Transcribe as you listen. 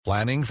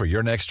Planning for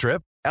your next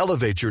trip?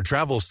 Elevate your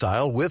travel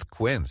style with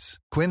Quince.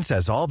 Quince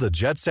has all the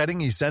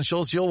jet-setting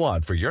essentials you'll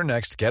want for your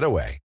next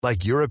getaway,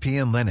 like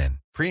European linen,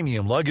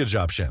 premium luggage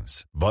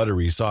options,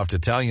 buttery soft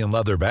Italian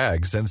leather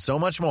bags, and so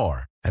much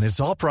more. And it's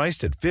all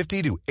priced at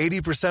 50 to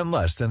 80%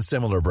 less than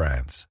similar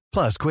brands.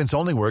 Plus, Quince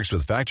only works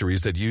with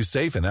factories that use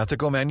safe and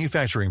ethical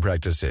manufacturing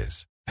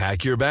practices.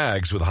 Pack your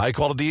bags with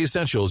high-quality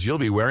essentials you'll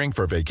be wearing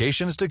for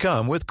vacations to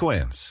come with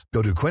Quince.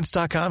 Go to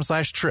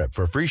quince.com/trip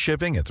for free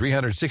shipping and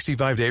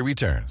 365-day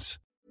returns.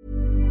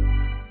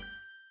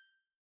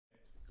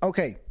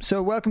 Okay,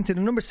 so welcome to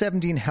the number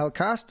 17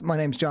 Hellcast. My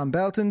name's John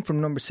Belton from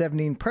number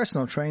 17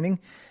 Personal Training,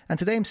 and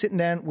today I'm sitting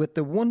down with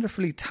the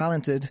wonderfully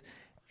talented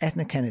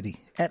Etna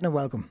Kennedy. Etna,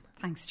 welcome.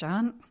 Thanks,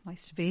 John.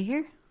 Nice to be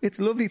here. It's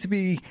lovely to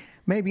be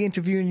maybe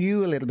interviewing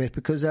you a little bit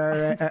because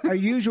our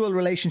usual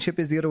relationship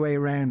is the other way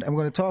around. I'm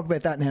going to talk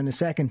about that now in a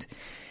second.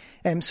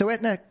 So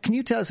Etna, can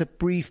you tell us a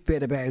brief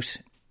bit about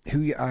who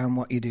you are and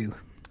what you do?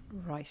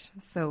 Right.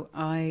 So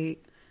I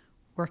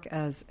work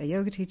as a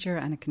yoga teacher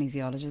and a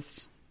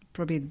kinesiologist.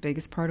 Probably the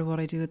biggest part of what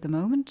I do at the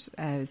moment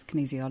is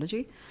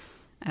kinesiology,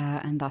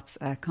 and that's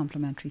a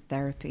complementary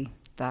therapy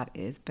that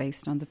is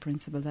based on the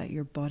principle that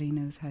your body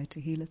knows how to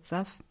heal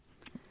itself.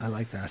 I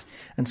like that.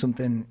 And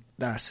something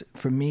that,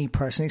 for me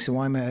personally, so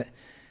I'm a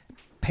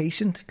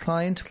patient,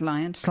 client,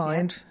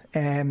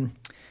 yeah.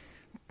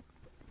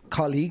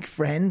 Colleague,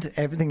 friend,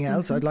 everything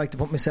else. Mm-hmm. I'd like to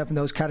put myself in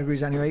those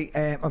categories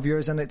anyway, of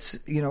yours. And it's,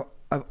 you know,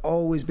 I've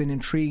always been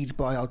intrigued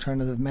by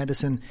alternative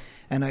medicine,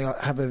 and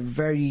I have a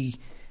very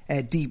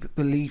deep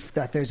belief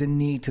that there's a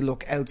need to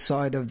look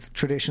outside of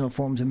traditional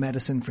forms of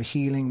medicine for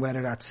healing,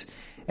 whether that's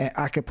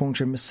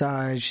acupuncture,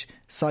 massage,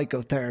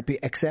 psychotherapy,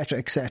 etc.,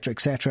 etc.,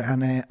 etc.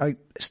 And I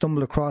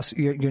stumbled across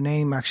your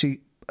name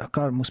actually,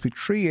 God, it must be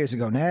 3 years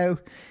ago now.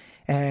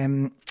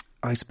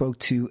 I spoke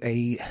to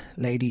a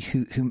lady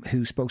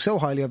who spoke so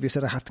highly of you,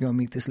 said I have to go and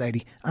meet this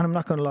lady. And I'm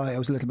not going to lie, I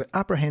was a little bit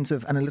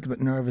apprehensive and a little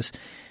bit nervous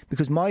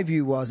because my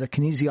view was that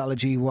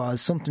kinesiology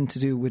was something to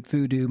do with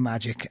voodoo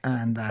magic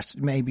and that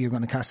maybe you're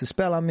going to cast a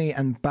spell on me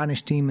and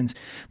banish demons.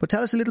 But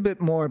tell us a little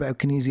bit more about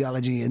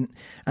kinesiology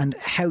and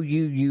how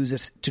you use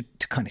it to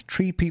kind of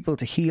treat people,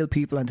 to heal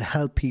people and to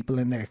help people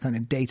in their kind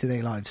of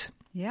day-to-day lives.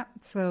 Yeah,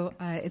 so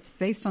it's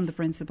based on the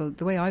principle,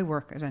 the way I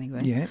work it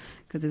anyway,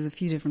 because there's a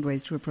few different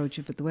ways to approach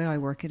it, but the way I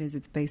work it is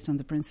it's based on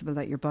the principle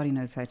that your body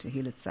knows how to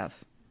heal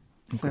itself.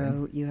 Okay.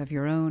 So you have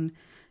your own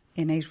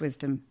innate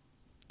wisdom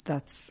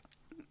that's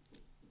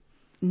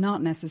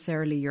not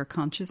necessarily your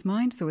conscious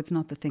mind, so it's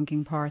not the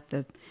thinking part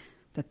that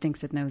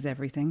thinks it knows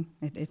everything.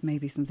 It may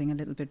be something a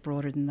little bit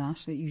broader than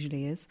that, it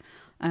usually is.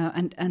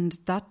 And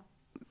that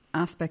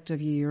aspect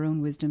of you, your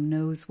own wisdom,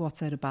 knows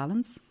what's out of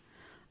balance.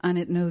 And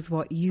it knows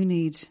what you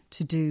need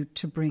to do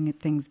to bring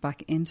things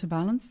back into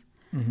balance,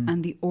 mm-hmm.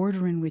 and the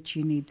order in which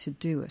you need to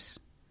do it.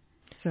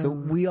 So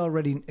we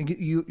already,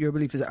 your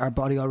belief is that our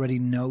body already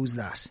knows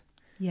that.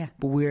 Yeah.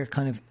 But we're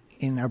kind of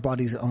in our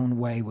body's own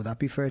way. Would that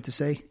be fair to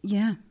say?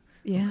 Yeah.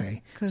 Yeah.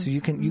 Okay. So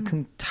you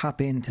can tap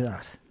into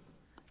that.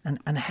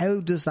 And how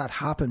does that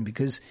happen?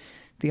 Because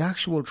the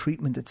actual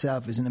treatment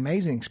itself is an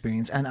amazing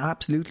experience and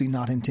absolutely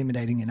not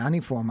intimidating in any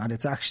format.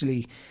 It's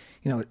actually,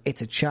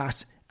 it's a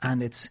chat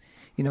and it's,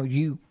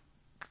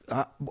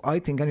 I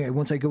think anyway,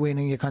 once I go in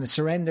and you kind of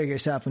surrender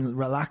yourself and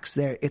relax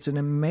there, it's an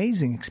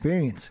amazing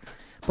experience.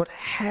 But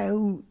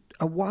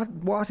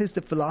what is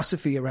the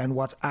philosophy around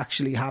what's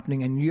actually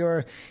happening and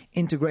your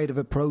integrative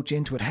approach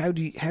into it? How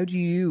do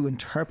you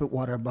interpret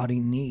what our body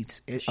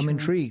needs? Sure. I'm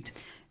intrigued.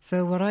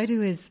 So what I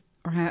do is,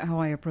 or how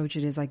I approach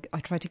it is, I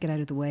try to get out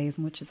of the way as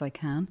much as I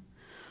can.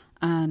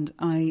 And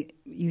I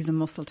use a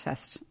muscle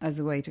test as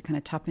a way to kind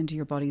of tap into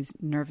your body's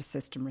nervous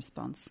system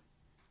response.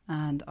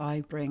 And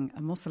I bring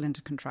a muscle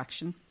into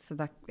contraction, so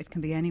that it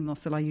can be any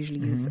muscle. I usually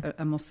use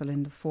a muscle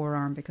in the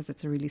forearm because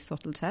it's a really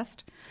subtle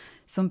test.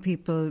 Some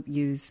people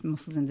use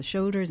muscles in the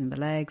shoulders and the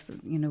legs,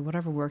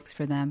 whatever works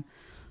for them.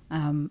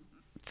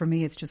 For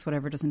me, it's just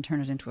whatever doesn't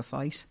turn it into a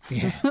fight.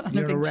 Yeah,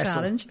 you're a wrestle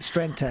challenge.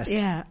 Strength test.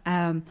 Yeah,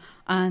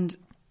 and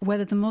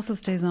whether the muscle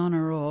stays on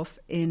or off,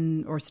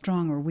 or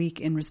strong or weak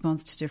in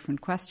response to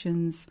different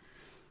questions,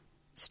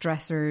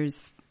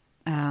 stressors,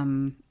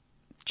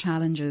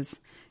 challenges,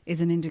 is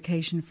an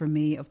indication for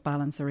me of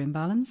balance or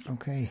imbalance.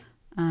 Okay.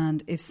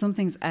 And if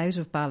something's out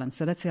of balance,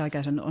 so let's say I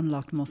get an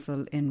unlocked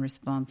muscle in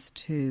response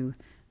to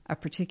a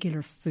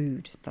particular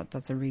food,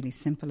 that's a really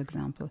simple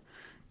example,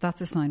 that's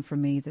a sign for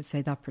me that,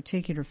 say, that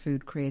particular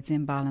food creates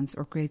imbalance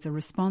or creates a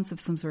response of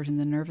some sort in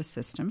the nervous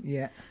system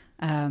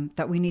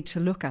that we need to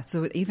look at.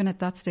 So even at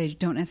that stage,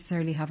 don't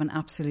necessarily have an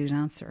absolute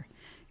answer.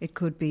 It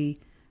could be,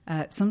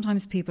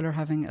 sometimes people are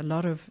having a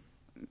lot of,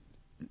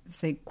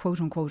 say, quote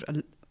unquote,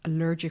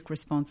 allergic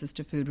responses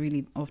to food.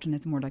 Really, often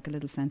it's more like a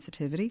little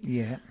sensitivity.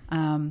 Yeah.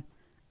 And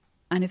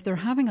if they're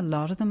having a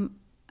lot of them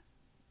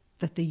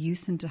that they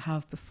used to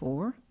have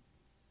before,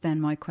 then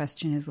my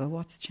question is, well,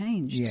 what's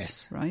changed?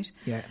 Yes. Right?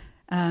 Yeah.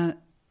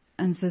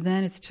 And so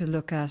then it's to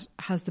look at,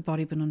 has the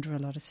body been under a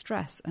lot of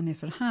stress? And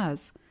if it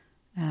has,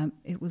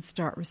 it will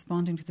start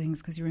responding to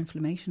things because your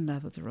inflammation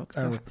levels are up.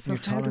 So your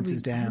tolerance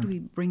is down. How do we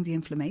bring the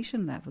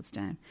inflammation levels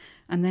down?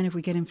 And then if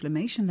we get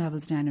inflammation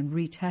levels down and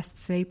retest,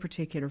 say,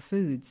 particular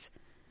foods,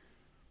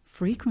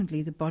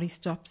 frequently the body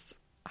stops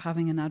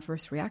having an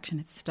adverse reaction.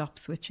 It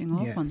stops switching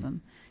off on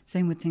them.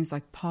 Same with things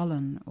like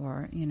pollen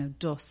or,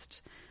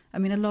 dust. I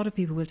mean, a lot of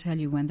people will tell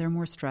you when they're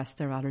more stressed,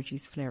 their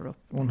allergies flare up.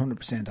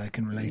 100%, I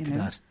can relate to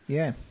that.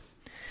 Yeah.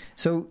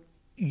 So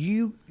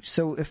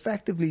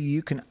effectively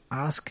you can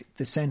ask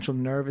the central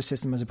nervous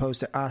system as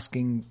opposed to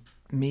asking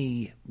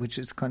me, which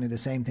is kind of the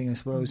same thing, I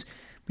suppose.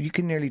 But you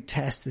can nearly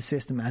test the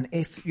system. And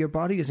if your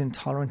body is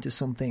intolerant to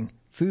something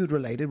food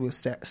related, we'll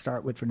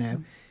start with for now,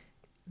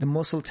 the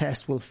muscle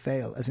test will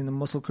fail, as in the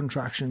muscle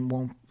contraction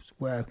won't.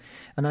 Well,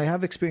 and I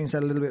have experienced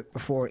that a little bit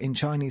before. In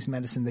Chinese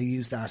medicine, they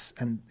use that,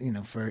 and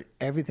for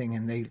everything,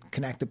 and they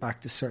connect it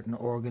back to certain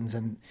organs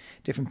and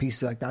different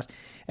pieces like that.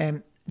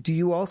 Do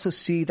you also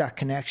see that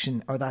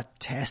connection or that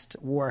test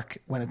work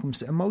when it comes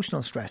to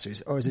emotional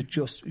stressors, or is it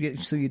just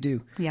so you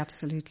do? Yeah,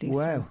 absolutely.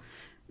 Wow.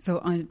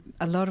 So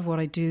a lot of what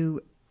I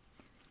do,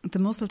 the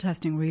muscle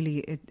testing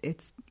really,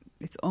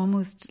 it's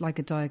almost like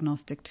a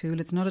diagnostic tool.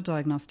 It's not a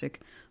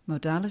diagnostic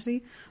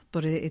modality,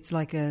 but it's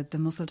like the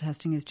muscle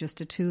testing is just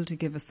a tool to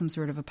give us some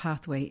sort of a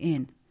pathway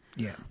in.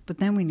 Yeah. But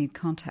then we need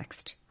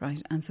context,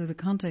 right? And so the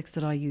context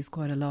that I use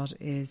quite a lot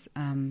is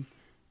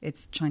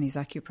it's Chinese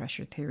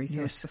acupressure theory,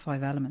 so it's the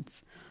 5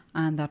 elements.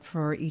 And that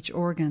for each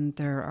organ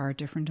there are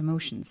different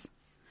emotions.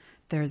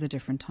 There's a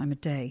different time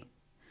of day.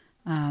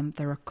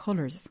 There are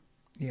colours.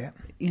 Yeah,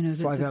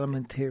 5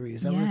 element theory.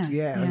 Is that what it is?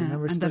 Yeah, I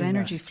remember studying and that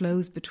energy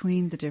flows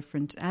between the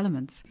different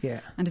elements.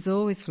 Yeah. And it's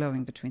always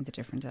flowing between the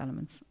different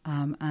elements.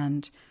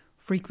 And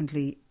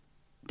frequently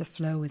the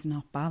flow is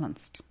not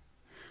balanced.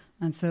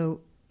 And so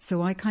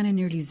I kind of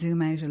nearly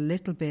zoom out a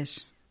little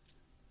bit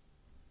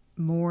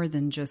more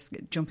than just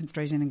jumping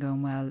straight in and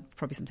going, well,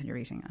 probably something you're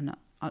eating. And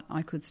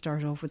I could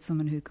start off with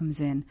someone who comes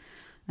in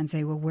and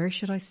say, well, where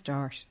should I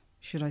start?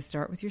 Should I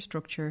start with your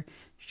structure?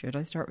 Should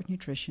I start with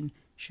nutrition?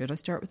 Should I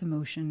start with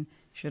emotion?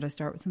 Should I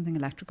start with something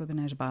electrical been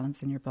out of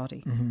balance in your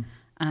body? Mm-hmm.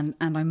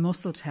 And I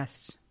muscle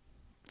test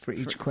for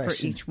each question.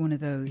 For each one of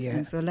those. Yeah.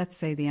 And so let's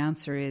say the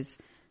answer is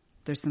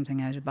there's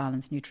something out of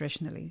balance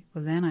nutritionally.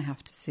 Well, then I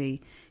have to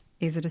see,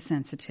 is it a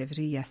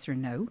sensitivity, yes or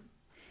no?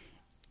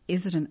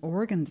 Is it an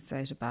organ that's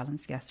out of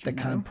balance, yes or no?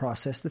 That can't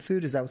process the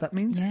food, is that what that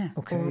means? Yeah.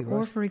 Okay.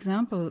 Or for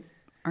example,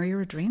 are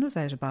your adrenals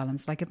out of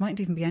balance? Like, it mightn't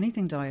even be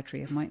anything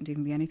dietary. It mightn't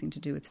even be anything to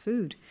do with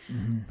food.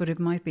 Mm-hmm. But it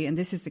might be, and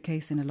this is the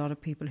case in a lot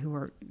of people who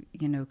are,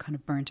 kind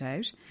of burnt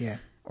out. Yeah.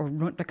 Or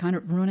kind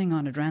of running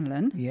on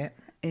adrenaline. Yeah.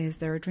 Is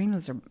their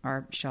adrenals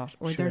are shot,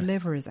 or their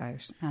liver is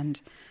out. And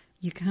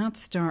you can't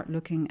start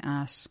looking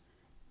at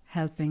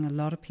helping a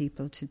lot of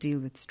people to deal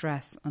with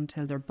stress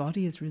until their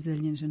body is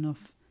resilient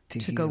enough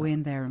to go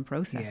in there and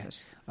process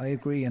it. I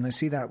agree, and I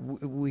see that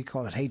we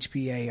call it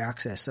HPA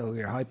axis, so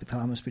your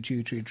hypothalamus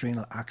pituitary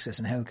adrenal axis,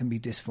 and how it can be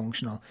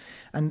dysfunctional.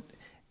 And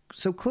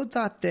so could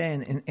that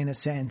then, in a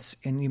sense,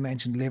 and you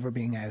mentioned liver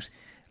being out,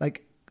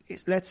 like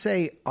let's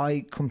say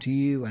I come to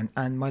you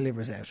and my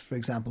liver's out, for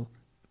example,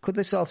 could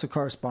this also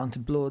correspond to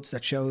bloods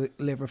that show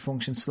liver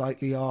function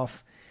slightly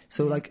off?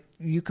 So like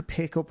you could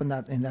pick up in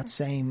that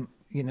same,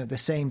 the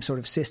same sort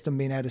of system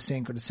being out of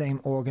sync or the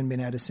same organ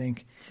being out of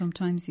sync.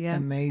 Sometimes, yeah.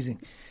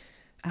 Amazing.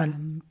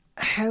 And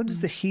how does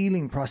the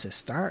healing process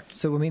start?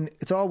 So, I mean,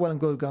 it's all well and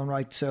good going,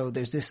 right, so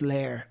there's this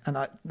layer. And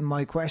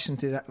my question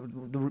to that,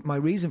 my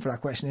reason for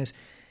that question is,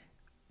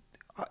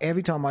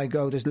 every time I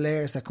go, there's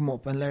layers that come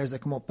up and layers that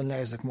come up and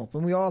layers that come up.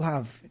 And we all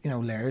have,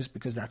 layers,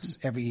 because that's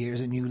every year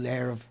is a new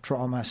layer of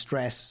trauma,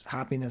 stress,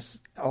 happiness,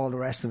 all the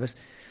rest of it.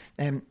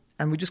 And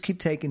we just keep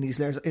taking these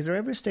layers. Is there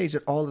ever a stage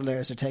that all the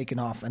layers are taken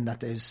off and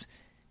that there's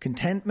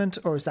contentment,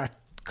 or is that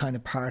kind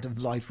of part of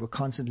life? We're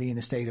constantly in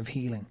a state of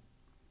healing.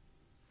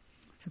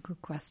 That's a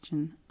good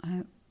question.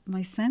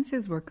 My sense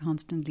is we're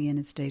constantly in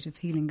a state of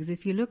healing, because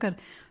if you look at,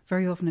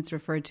 very often it's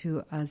referred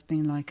to as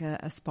being like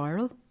a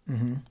spiral.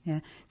 Mm-hmm. Yeah.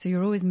 So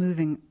you're always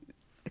moving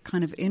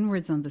kind of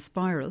inwards on the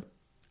spiral.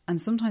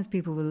 And sometimes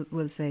people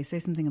will say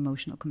something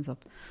emotional comes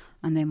up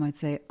and they might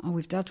say, oh,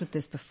 we've dealt with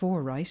this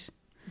before, right?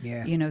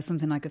 Yeah.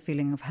 Something like a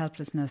feeling of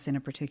helplessness in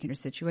a particular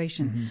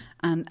situation.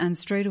 Mm-hmm. And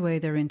straight away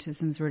they're into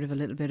some sort of a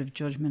little bit of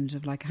judgment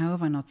of like, how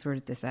have I not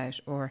sorted this out?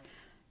 Or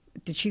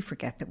did she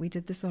forget that we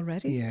did this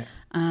already? Yeah.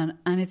 And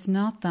it's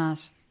not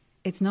that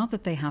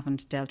they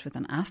haven't dealt with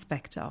an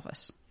aspect of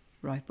it,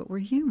 right? But we're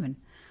human.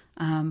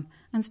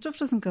 And stuff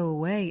doesn't go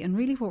away. And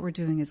really what we're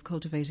doing is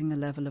cultivating a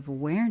level of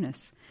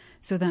awareness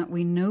so that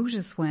we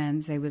notice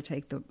when, say, we'll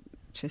take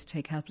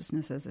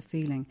helplessness as a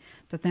feeling,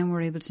 that then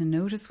we're able to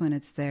notice when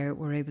it's there,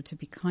 we're able to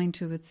be kind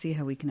to it, see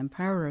how we can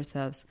empower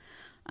ourselves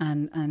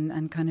and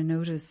kind of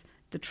notice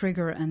the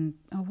trigger and,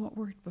 what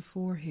worked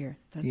before here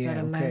that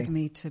allowed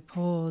me to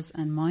pause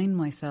and mind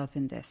myself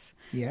in this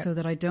so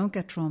that I don't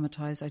get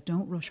traumatized, I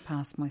don't rush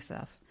past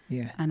myself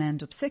and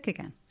end up sick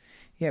again.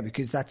 Yeah,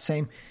 because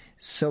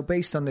so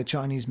based on the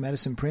Chinese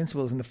medicine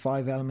principles and the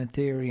 5 element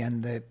theory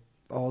and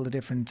all the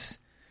different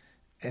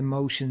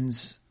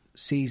emotions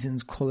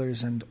seasons,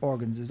 colours and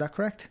organs. Is that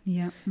correct?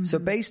 Yeah. Mm-hmm. So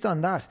based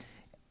on that,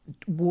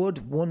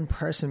 would one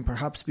person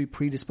perhaps be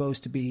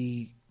predisposed to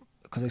be,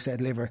 because I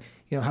said liver,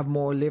 have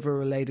more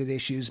liver-related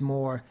issues,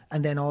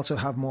 and then also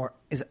have more,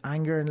 is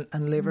anger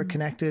and liver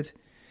connected?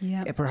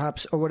 Yeah.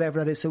 Perhaps, or whatever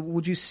that is. So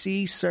would you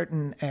see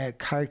certain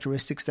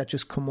characteristics that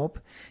just come up?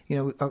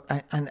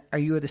 And are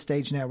you at a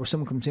stage now where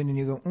someone comes in and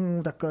you go,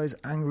 oh, that guy's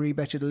angry,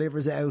 bet you the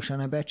liver's out, and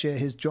I bet you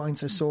his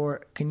joints are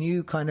sore. Can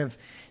you kind of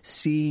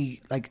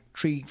see like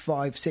 3,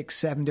 5, 6,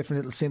 7 different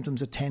little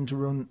symptoms that tend to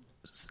run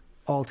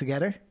all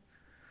together?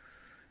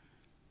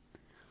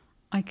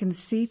 I can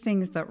see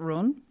things that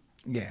run.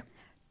 Yeah.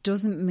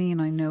 Doesn't mean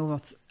I know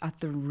what's at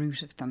the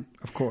root of them.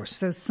 Of course.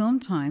 So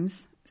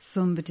sometimes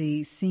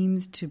somebody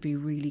seems to be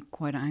really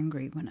quite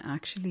angry when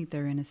actually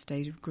they're in a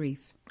state of grief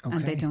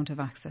and they don't have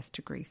access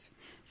to grief.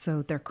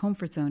 So their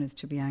comfort zone is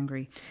to be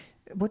angry.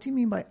 What do you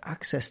mean by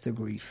access to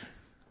grief?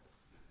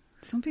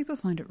 Some people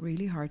find it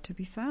really hard to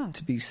be sad.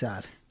 To be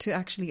sad. To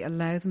actually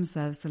allow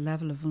themselves the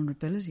level of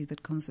vulnerability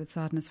that comes with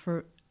sadness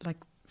for like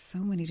so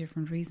many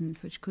different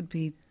reasons, which could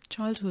be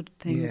childhood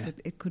things. Yeah.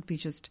 It could be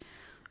just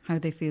how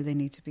they feel they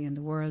need to be in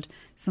the world.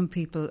 Some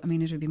people, it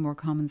would be more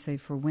common, say,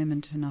 for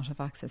women to not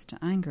have access to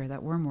anger,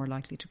 that we're more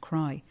likely to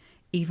cry,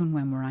 even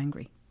when we're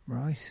angry.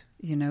 Right.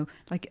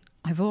 Like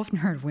I've often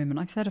heard women,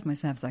 I've said it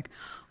myself, it's like,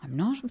 I'm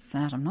not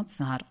upset, I'm not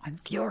sad, I'm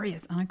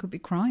furious, and I could be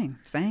crying,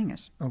 saying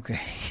it.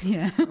 Okay.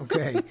 Yeah.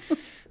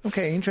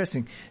 Okay,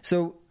 interesting.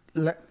 So,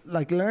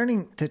 like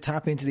learning to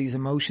tap into these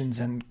emotions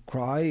and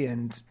cry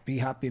and be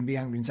happy and be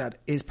angry and sad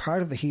is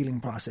part of the healing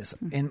process,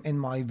 in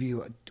my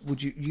view.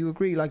 Would you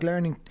agree? Like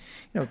learning,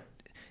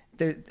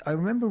 I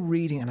remember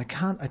reading, and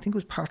I think it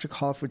was Patrick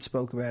Holford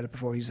spoke about it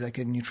before. He's like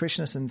a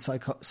nutritionist and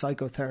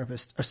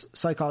psychotherapist or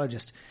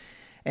psychologist.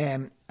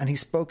 And he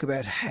spoke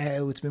about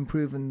how it's been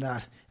proven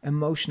that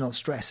emotional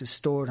stress is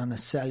stored on a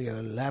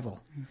cellular level.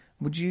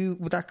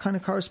 Would that kind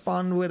of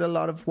correspond with a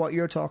lot of what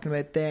you're talking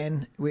about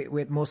then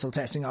with muscle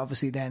testing?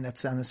 Obviously then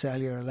that's on a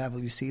cellular level,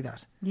 you see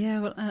that.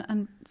 Yeah, well,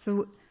 and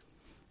so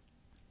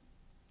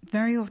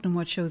very often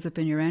what shows up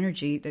in your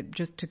energy,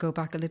 just to go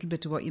back a little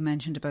bit to what you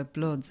mentioned about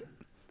bloods,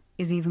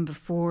 is even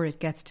before it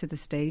gets to the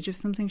stage of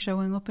something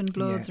showing up in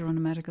bloods or on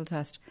a medical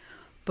test.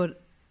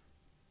 But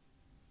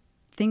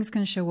things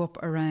can show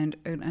up around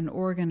an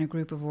organ, a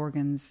group of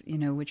organs,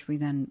 which we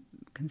then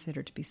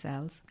consider to be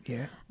cells.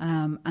 Yeah.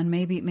 And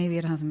maybe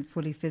it hasn't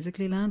fully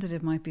physically landed.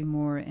 It might be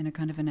more in a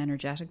kind of an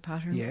energetic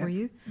pattern for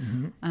you.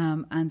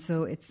 Mm-hmm. And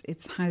so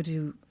it's how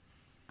do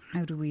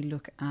we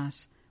look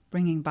at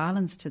bringing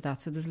balance to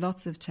that? So there's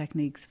lots of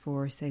techniques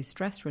for, say,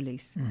 stress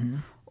release,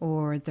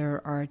 or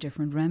there are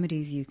different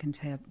remedies you can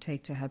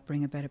take to help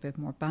bring about a bit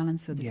more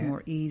balance. So there's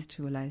more ease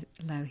to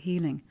allow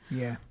healing.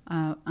 Yeah.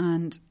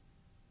 And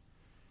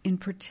in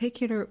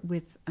particular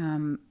with,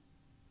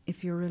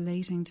 if you're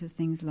relating to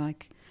things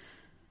like,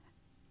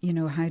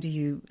 how do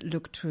you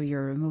look through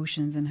your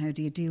emotions and how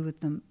do you deal with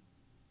them?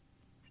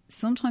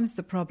 Sometimes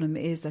the problem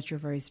is that you're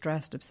very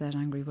stressed, upset,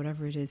 angry,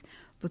 whatever it is.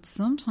 But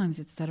sometimes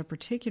it's that a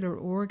particular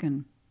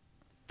organ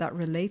that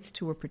relates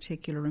to a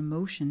particular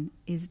emotion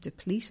is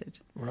depleted.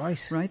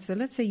 Right. Right. So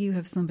let's say you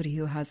have somebody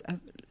who has,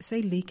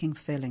 say, leaking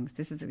fillings.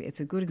 It's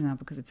a good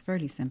example because it's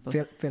fairly simple.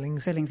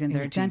 Fillings in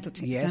their dental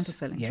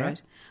fillings,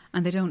 right?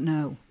 And they don't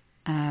know,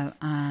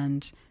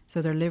 and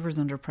so their liver's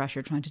under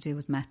pressure trying to deal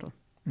with metal.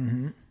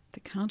 Mm-hmm.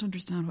 They can't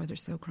understand why they're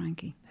so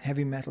cranky.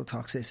 Heavy metal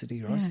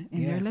toxicity, right? Yeah,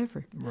 in their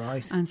liver.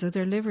 Right. And so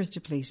their liver's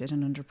depleted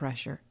and under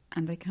pressure,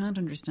 and they can't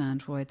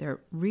understand why they're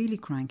really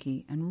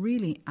cranky and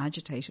really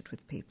agitated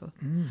with people.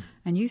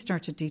 And you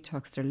start to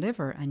detox their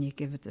liver and you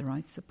give it the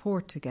right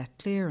support to get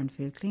clear and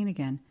feel clean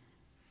again.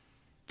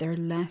 They're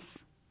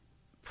less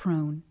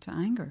prone to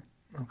anger.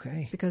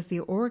 Okay. Because the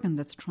organ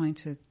that's trying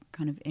to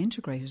kind of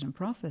integrate it and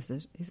process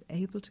it is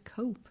able to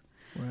cope.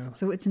 Wow.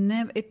 So it's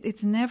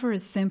never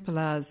as simple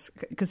as,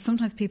 because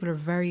sometimes people are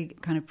very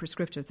kind of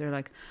prescriptive. They're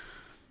like,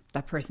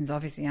 that person's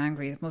obviously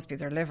angry, it must be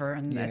their liver,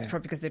 and it's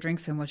probably because they drink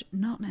so much.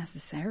 Not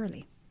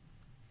necessarily.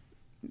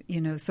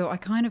 So I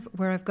kind of,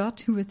 where I've got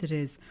to with it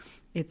is,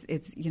 it's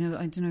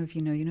I don't know if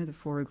you know the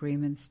 4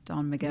 agreements,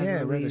 Don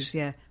Miguel Ruiz.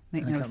 Yeah,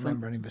 make no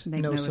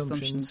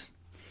assumptions.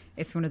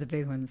 It's one of the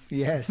big ones.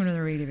 Yes. It's one of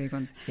the really big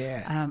ones.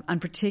 Yeah. And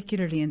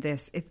particularly in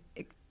this,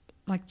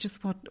 like just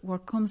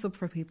what comes up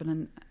for people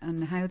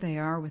and how they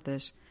are with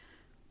it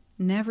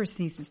never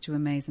ceases to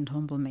amaze and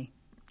humble me.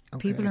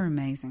 Okay. People are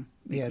amazing.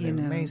 Yeah, they're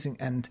amazing.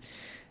 And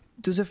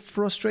does it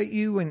frustrate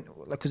you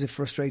because it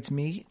frustrates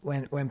me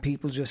when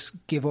people just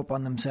give up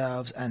on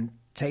themselves and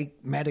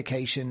take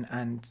medication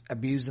and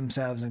abuse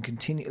themselves and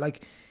continue?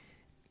 Like,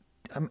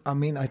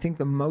 I think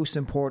the most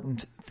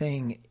important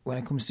thing when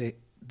it comes to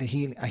a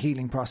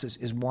healing process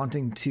is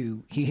wanting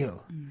to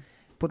heal.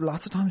 But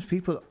lots of times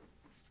people,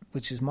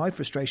 which is my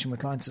frustration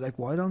with clients, is like,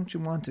 why don't you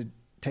want to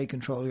take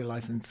control of your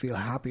life and feel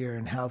happier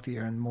and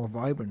healthier and more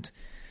vibrant?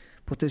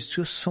 But there's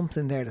just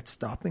something there that's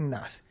stopping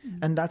that.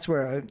 And that's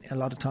where a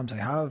lot of times I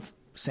have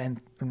sent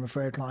and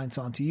referred clients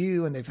on to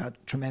you, and they've had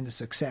tremendous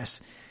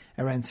success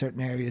around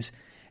certain areas.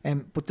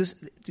 But does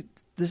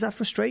that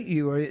frustrate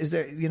you, or is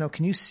there,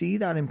 can you see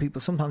that in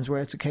people sometimes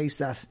where it's a case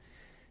that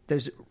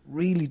there's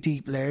really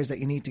deep layers that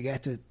you need to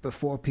get to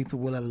before people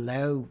will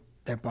allow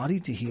their body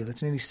to heal?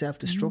 It's nearly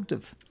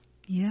self-destructive.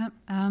 Yeah.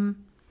 I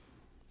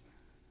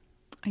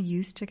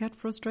used to get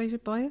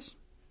frustrated by it,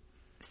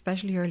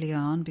 especially early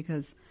on,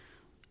 because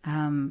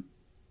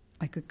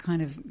I could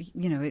kind of,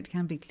 it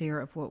can be clear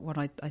of what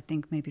I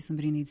think maybe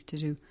somebody needs to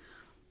do.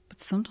 But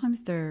sometimes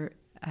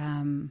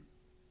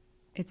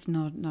it's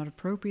not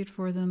appropriate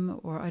for them,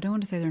 or I don't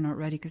want to say they're not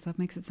ready, because that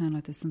makes it sound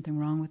like there's something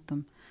wrong with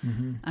them.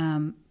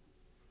 Mm-hmm.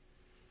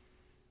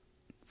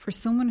 For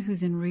someone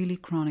who's in really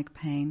chronic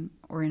pain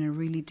or in a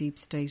really deep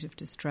state of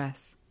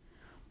distress,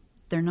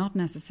 they're not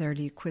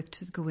necessarily equipped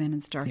to go in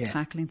and start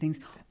tackling things,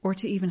 or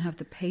to even have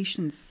the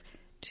patience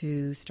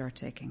to start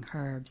taking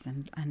herbs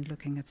and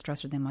looking at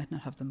stress, or they might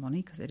not have the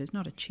money, because it is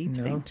not a cheap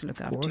thing to look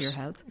after your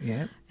health.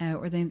 Yeah.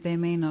 Or they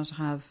may not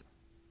have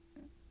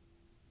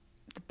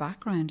the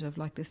background of,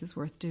 like, this is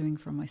worth doing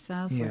for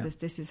myself, or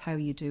this is how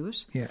you do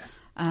it. Yeah.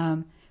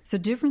 So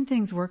different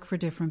things work for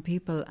different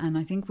people, and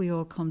I think we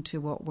all come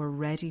to what we're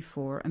ready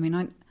for. I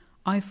mean,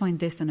 I find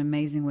this an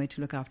amazing way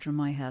to look after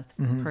my health,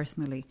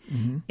 personally.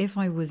 Mm-hmm. If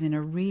I was in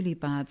a really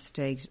bad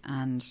state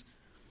and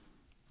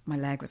my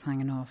leg was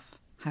hanging off,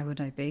 how would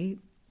I be?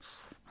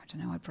 I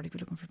don't know, I'd probably be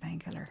looking for a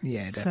painkiller.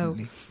 Yeah,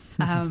 definitely.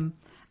 So,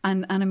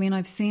 and I mean,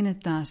 I've seen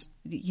it that,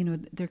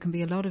 there can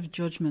be a lot of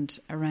judgment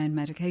around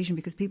medication,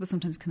 because people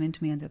sometimes come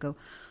into me and they'll go,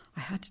 I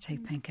had to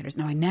take painkillers.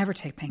 No, I never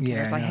take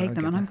painkillers. Yeah, I hate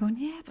them. And I'm going,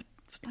 but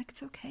like,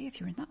 it's okay if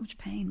you're in that much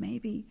pain,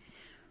 maybe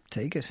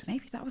take it.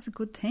 Maybe that was a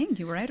good thing.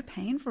 You were out of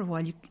pain for a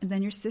while, and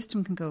then your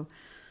system can go.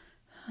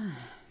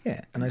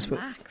 Yeah, and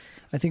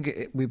I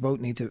think we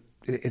both need to.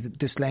 It's a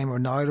disclaimer: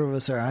 neither of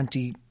us are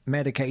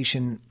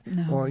anti-medication,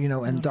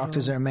 and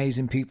doctors are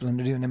amazing people and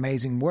they're doing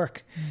amazing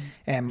work.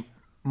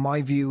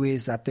 My view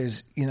is that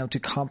there's, to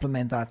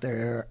complement that,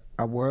 there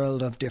are a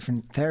world of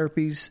different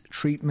therapies,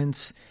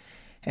 treatments,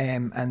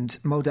 and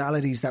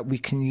modalities that we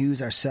can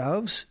use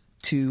ourselves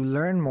to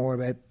learn more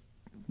about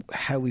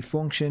how we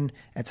function,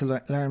 and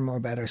to learn more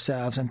about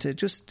ourselves, and to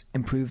just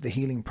improve the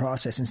healing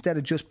process, instead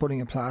of just putting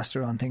a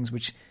plaster on things,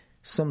 which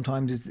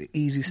sometimes is the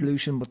easy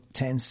solution but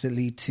tends to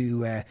lead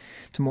to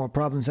more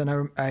problems.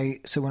 And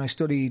so when I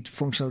studied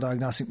functional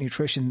diagnostic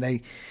nutrition,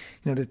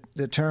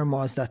 the term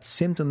was that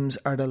symptoms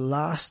are the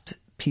last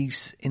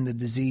piece in the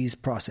disease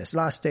process,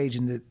 last stage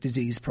in the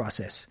disease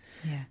process.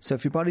 Yeah. So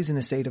if your body's in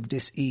a state of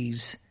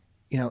dis-ease,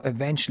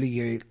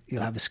 eventually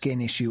you'll have a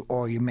skin issue,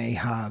 or you may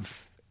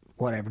have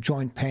whatever,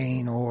 joint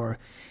pain, or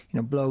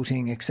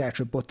bloating,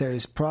 etc. But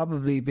there's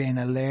probably been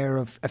a layer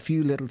of a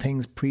few little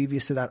things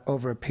previous to that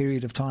over a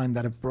period of time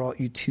that have brought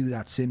you to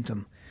that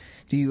symptom.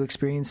 Do you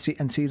experience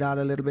and see that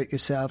a little bit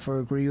yourself, or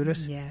agree with it?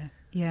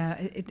 Yeah.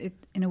 It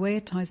in a way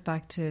it ties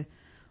back to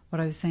what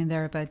I was saying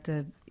there about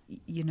the,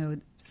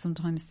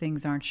 sometimes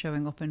things aren't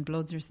showing up in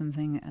bloods or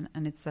something,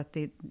 and it's that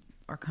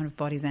our kind of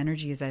body's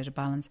energy is out of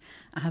balance.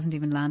 It hasn't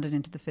even landed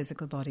into the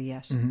physical body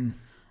yet.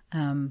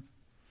 Mm-hmm.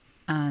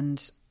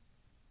 And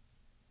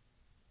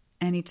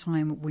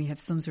anytime we have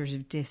some sort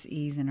of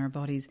dis-ease in our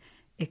bodies,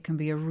 it can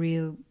be a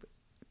real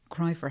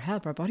cry for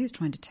help. Our body's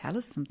trying to tell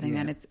us something,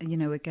 and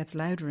it gets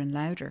louder and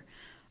louder.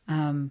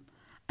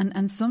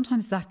 And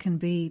sometimes that can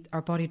be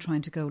our body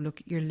trying to go,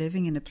 look, you're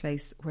living in a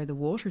place where the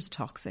water's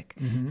toxic.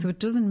 Mm-hmm. So it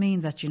doesn't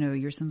mean that,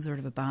 you're some sort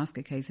of a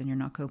basket case and you're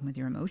not coping with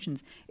your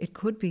emotions. It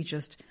could be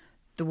just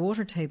the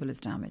water table is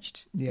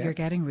damaged. Yeah. You're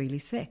getting really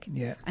sick.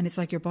 Yeah. And it's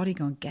like your body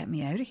going, get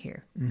me out of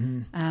here.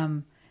 Mm-hmm.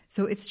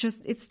 So it's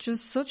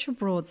just such a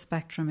broad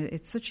spectrum.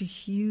 It's such a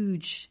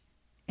huge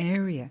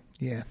area.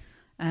 Yeah.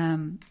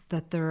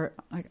 That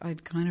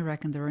I'd kind of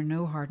reckon there are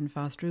no hard and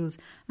fast rules.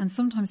 And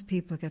sometimes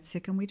people get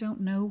sick and we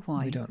don't know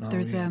why. We don't know.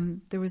 There's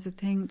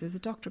a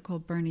doctor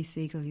called Bernie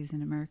Siegel. He's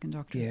an American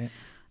doctor. Yeah.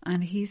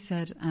 And he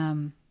said,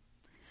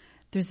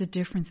 there's a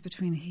difference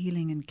between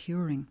healing and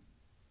curing.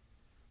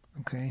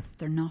 Okay.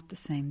 They're not the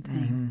same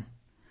thing.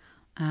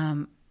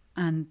 Mm-hmm.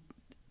 And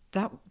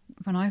that,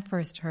 when I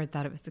first heard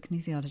that, it was the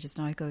kinesiologist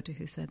I go to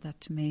who said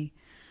that to me.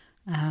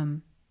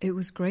 It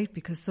was great,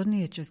 because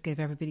suddenly it just gave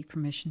everybody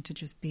permission to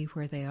just be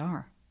where they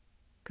are,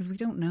 because we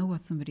don't know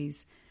what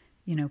somebody's,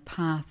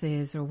 path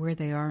is or where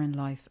they are in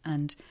life.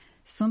 And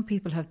some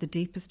people have the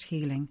deepest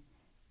healing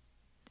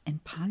in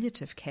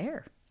palliative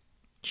care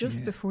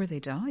just before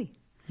they die.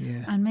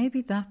 Yeah. And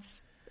maybe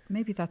that's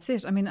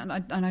it. I mean, and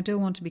I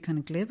don't want to be kind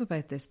of glib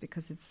about this,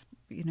 because it's,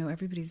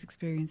 everybody's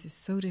experience is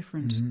so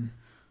different.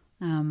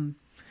 Mm-hmm.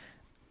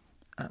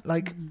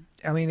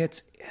 I mean,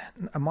 it's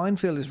a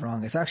minefield is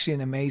wrong. It's actually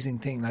an amazing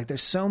thing. Like,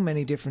 there's so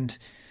many different,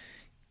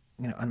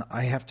 and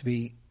I have to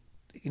be,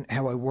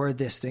 how I word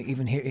this thing,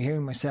 even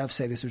hearing myself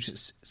say this, which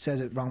says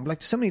it wrong. But like,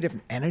 there's so many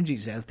different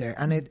energies out there,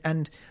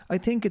 and I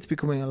think it's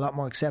becoming a lot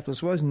more acceptable.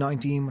 So I was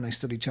 19 when I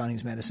studied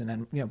Chinese medicine,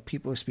 and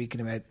people were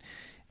speaking about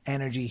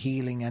energy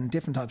healing and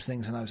different types of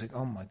things, and I was like,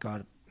 oh my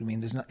God. I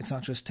mean, it's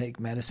not just take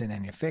medicine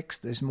and you're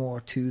fixed. There's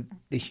more to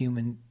the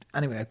human.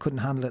 Anyway, I couldn't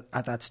handle it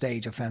at that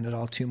stage. I found it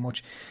all too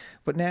much.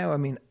 But now, I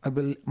mean,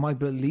 my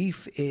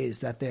belief is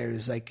that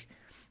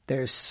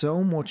there's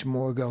so much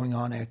more going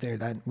on out there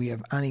than we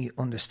have any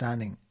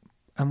understanding.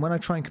 And when I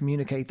try and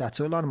communicate that,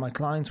 so a lot of my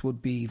clients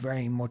would be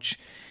very much,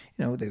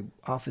 the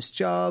office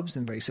jobs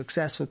and very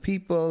successful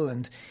people.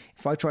 And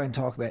if I try and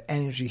talk about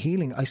energy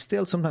healing, I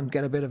still sometimes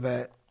get a bit of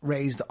a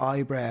raised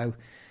eyebrow.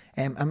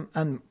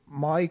 And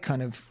my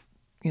kind of,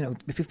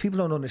 if people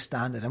don't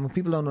understand it, and when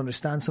people don't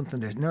understand something,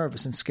 they're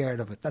nervous and scared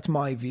of it. That's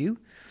my view.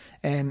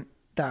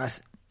 That,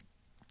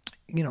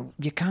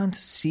 you can't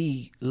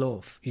see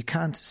love. You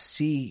can't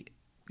see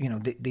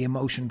the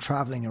emotion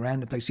traveling around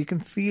the place. You can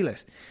feel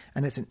it,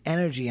 and it's an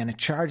energy, and it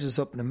charges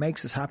up, and it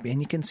makes us happy.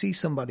 And you can see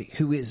somebody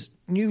who is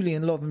newly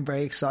in love and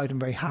very excited and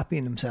very happy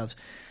in themselves.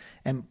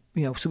 And,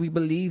 so we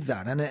believe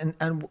that.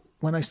 And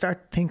when I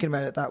start thinking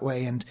about it that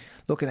way and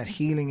looking at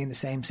healing in the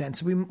same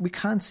sense, we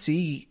can't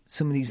see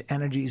some of these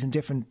energies and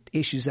different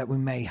issues that we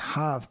may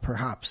have,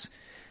 perhaps.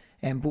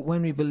 But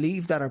when we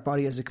believe that our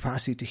body has the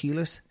capacity to heal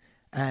us,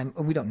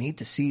 we don't need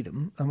to see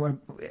them. And when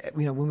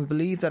we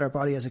believe that our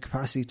body has a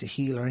capacity to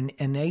heal, or an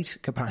innate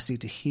capacity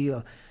to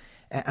heal,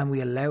 and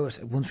we allow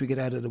it once we get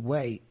out of the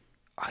way,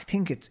 I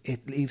think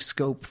it leaves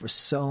scope for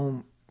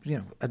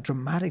a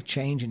dramatic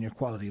change in your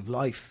quality of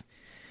life.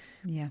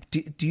 Yeah.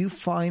 Do you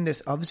find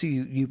it, obviously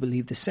you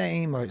believe the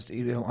same, or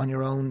on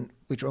your own,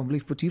 with your own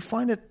belief, but do you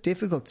find it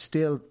difficult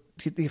still?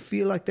 Do you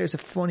feel like there's a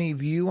funny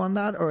view on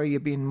that, or are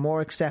you being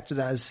more accepted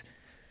as,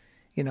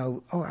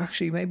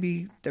 actually,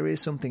 maybe there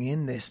is something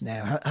in this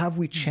now? Have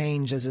we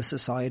changed as a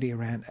society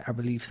around our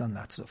beliefs on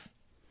that stuff?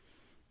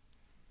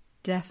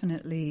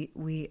 Definitely,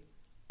 we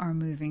are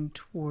moving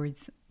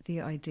towards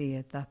the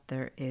idea that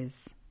there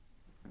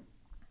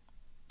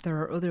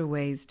are other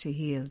ways to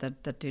heal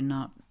that do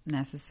not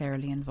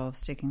necessarily involve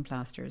sticking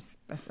plasters,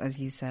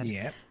 as you said.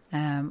 Yeah.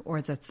 Or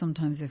that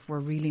sometimes if we're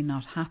really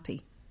not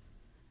happy,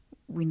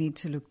 we need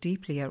to look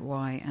deeply at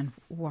why and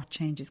what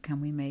changes can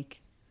we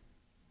make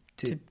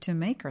to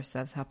make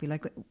ourselves happy.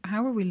 Like,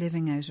 how are we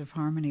living out of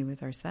harmony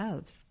with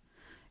ourselves?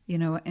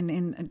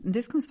 And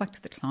this comes back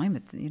to the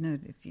climate.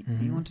 If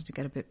you wanted to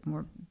get a bit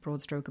more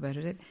broad stroke about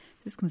it,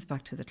 this comes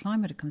back to the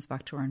climate. It comes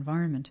back to our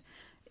environment.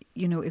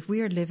 If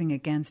we are living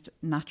against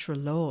natural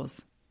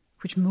laws,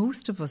 which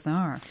most of us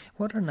are.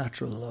 What are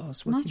natural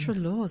laws? Natural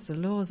laws, the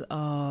laws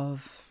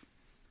of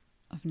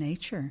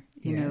nature.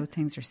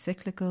 Things are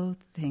cyclical.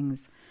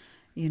 Things,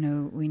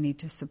 we need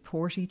to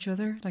support each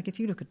other. Like,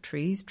 if you look at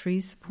trees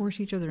support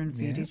each other and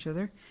feed each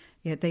other.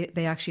 Yeah,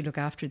 they actually look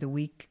after the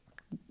weak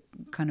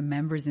kind of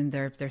members in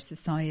their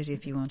society,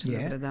 if you want to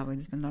look at it that way.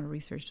 There's been a lot of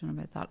research done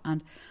about that.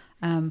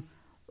 And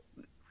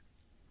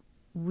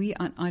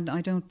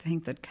I don't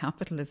think that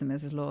capitalism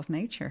is a law of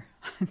nature.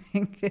 I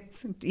think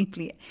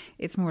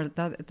it's more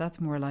that's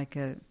more like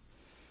a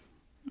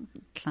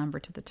clamber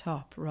to the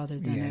top rather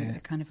than a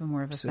kind of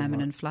more of a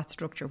feminine flat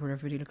structure where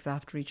everybody looks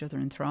after each other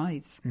and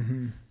thrives.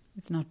 Mm-hmm.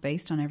 It's not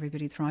based on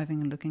everybody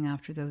thriving and looking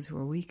after those who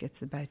are weak.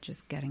 It's about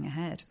just getting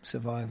ahead.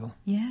 Survival.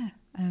 Yeah.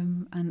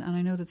 And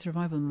I know that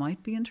survival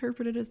might be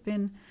interpreted as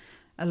being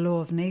a law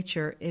of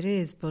nature. It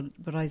is, but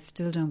I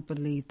still don't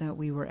believe that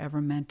we were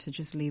ever meant to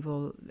just leave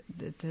all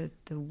the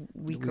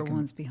weaker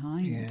ones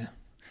behind. Yeah.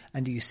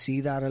 And do you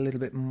see that a little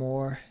bit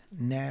more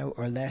now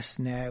or less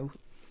now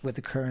with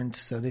the current?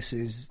 So this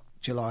is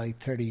July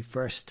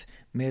 31st,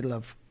 middle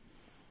of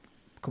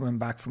coming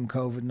back from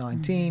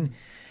COVID-19.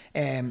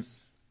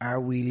 Are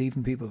we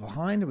leaving people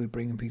behind? Are we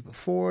bringing people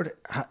forward?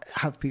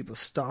 Have people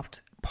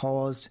stopped,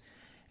 paused,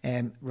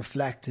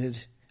 reflected?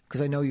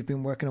 Because I know you've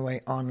been working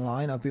away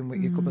online. I've been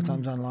with you a couple of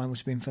times online,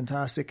 which has been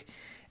fantastic.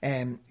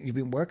 You've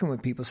been working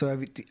with people.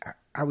 So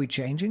are we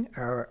changing?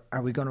 Or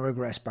are we going to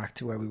regress back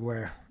to where we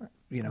were,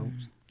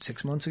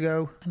 6 months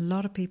ago? A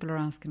lot of people are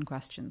asking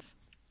questions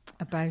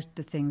about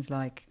the things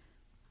like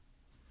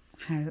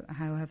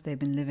how have they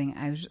been living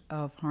out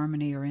of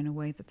harmony or in a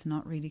way that's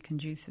not really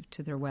conducive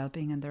to their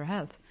well-being and their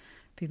health.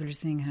 People are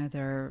seeing how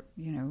they're,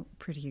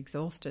 pretty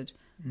exhausted.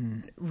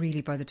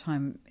 Really, by the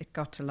time it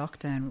got to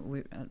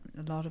lockdown,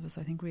 a lot of us,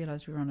 I think,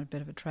 realised we were on a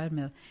bit of a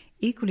treadmill.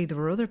 Equally, there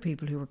were other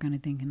people who were kind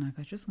of thinking, like,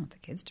 I just want the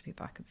kids to be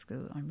back at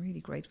school. I'm really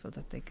grateful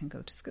that they can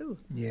go to school.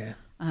 Yeah.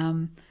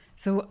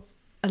 So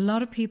a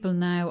lot of people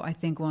now, I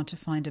think, want to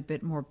find a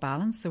bit more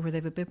balance, so where they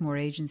have a bit more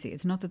agency.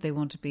 It's not that they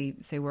want to be,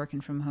 say,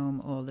 working from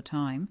home all the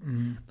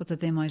time, but that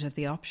they might have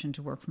the option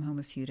to work from home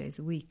a few days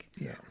a week.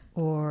 Yeah.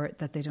 Or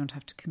that they don't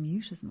have to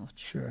commute as much.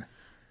 Sure.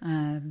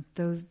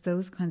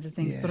 Those kinds of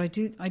things. Yeah. But I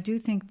do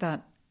think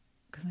that,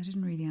 because I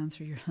didn't really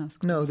answer your last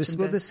question. No,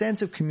 the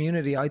sense of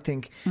community, I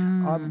think,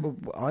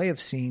 I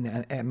have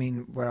seen, I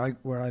mean, where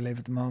I live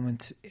at the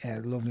moment, a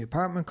lovely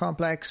apartment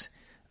complex.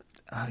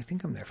 I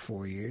think I'm there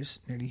 4 years,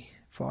 nearly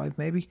 5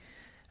 maybe.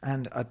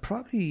 And I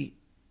probably,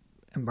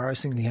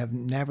 embarrassingly, have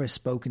never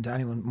spoken to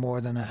anyone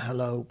more than a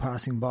hello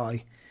passing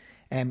by.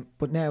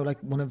 But now, like,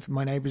 one of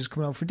my neighbours is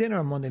coming over for dinner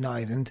on Monday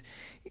night, and,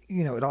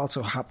 it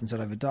also happens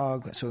that I have a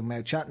dog, so I'm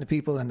out chatting to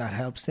people, and that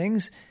helps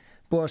things.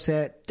 But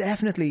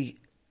definitely,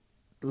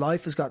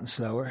 life has gotten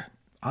slower.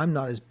 I'm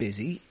not as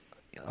busy,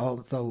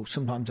 although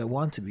sometimes I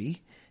want to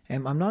be.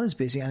 I'm not as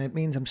busy, and it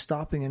means I'm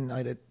stopping. And I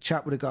had a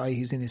chat with a guy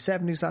who's in his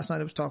 70s last night.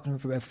 I was talking to him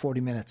for about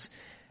 40 minutes.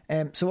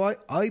 So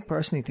I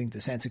personally think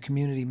the sense of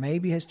community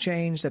maybe has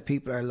changed, that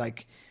people are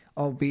like,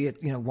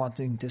 albeit,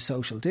 wanting to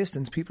social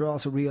distance, people are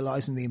also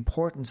realizing the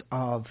importance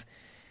of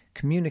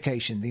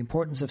communication, the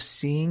importance of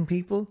seeing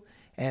people,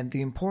 and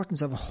the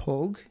importance of a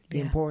hug, the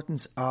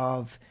importance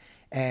of,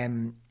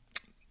 like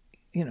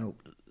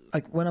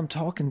when I'm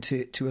talking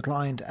to a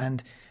client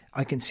and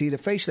I can see the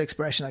facial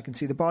expression, I can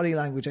see the body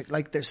language,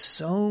 like there's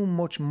so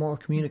much more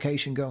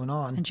communication going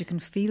on. And you can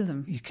feel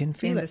them. You can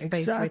feel it,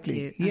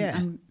 exactly. With you.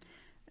 And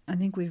I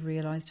think we've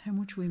realised how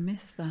much we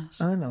miss that.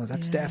 I know,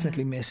 that's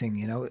definitely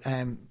missing,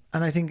 and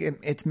I think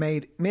it's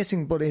made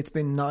missing, but it's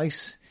been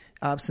nice.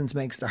 Absence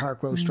makes the heart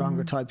grow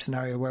stronger type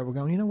scenario, where we're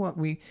going, you know what,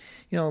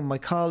 my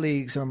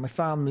colleagues or my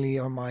family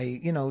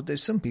or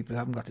there's some people who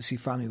haven't got to see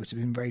family, which has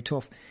been very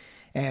tough.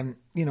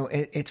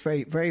 It's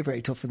very, very,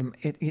 very tough for them.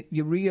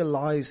 You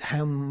realise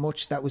how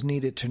much that was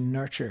needed to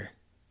nurture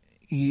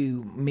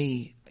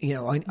me.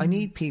 I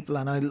need people,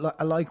 and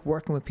I like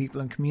working with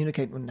people and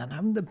communicating with them and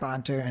having the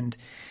banter. And,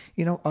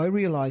 I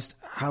realised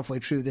halfway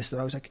through this that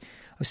I was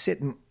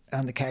sitting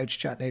on the couch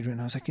chatting to Adrian,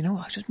 and I was like,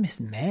 I just miss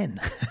men.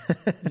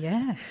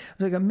 Yeah. I was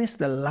like, I miss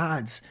the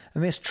lads. I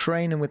miss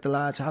training with the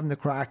lads, having the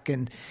crack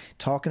and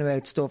talking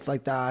about stuff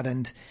like that.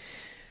 And,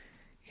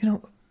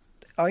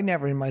 I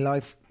never in my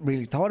life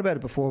really thought about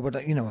it before, but,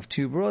 I have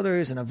two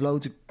brothers and I've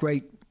loads of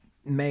great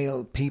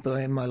male people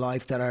in my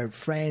life that are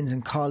friends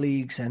and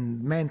colleagues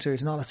and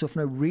mentors and all that stuff.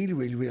 And I really,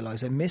 really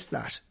realised I missed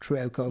that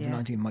throughout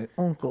COVID-19, my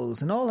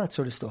uncles and all that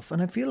sort of stuff. And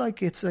I feel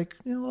like it's like,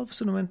 all of a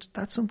sudden I went,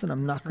 that's something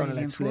I'm not going to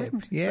let slip.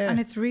 Yeah. And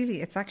it's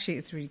really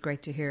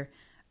great to hear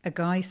a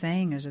guy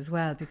saying it as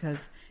well, because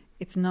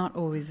it's not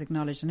always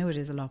acknowledged. I know it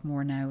is a lot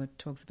more now. It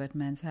talks about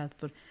men's health,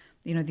 but,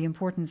 the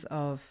importance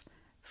of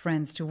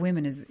friends to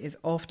women is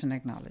often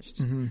acknowledged.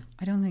 Mm-hmm.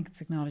 I don't think it's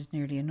acknowledged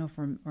nearly enough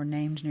or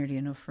named nearly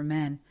enough for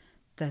men.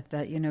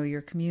 That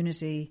your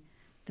community,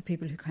 the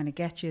people who kind of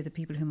get you, the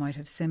people who might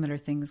have similar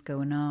things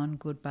going on,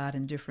 good, bad,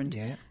 and different,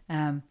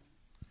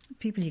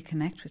 people you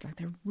connect with, like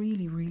they're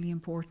really, really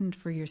important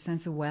for your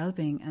sense of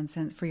well-being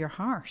and for your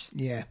heart.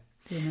 Yeah.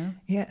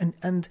 Yeah,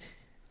 and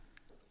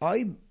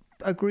I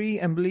agree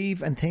and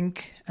believe and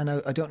think, and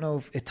I don't know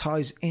if it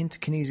ties into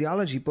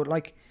kinesiology, but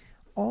like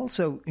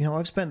also,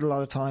 I've spent a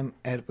lot of time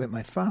out with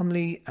my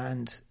family,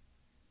 and,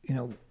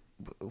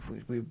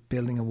 we're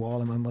building a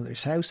wall in my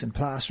mother's house and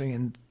plastering,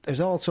 and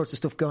there's all sorts of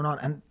stuff going on.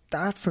 And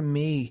that for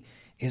me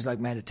is like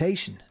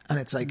meditation. And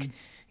it's like,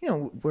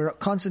 we're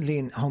constantly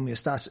in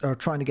homeostasis, or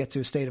trying to get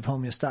to a state of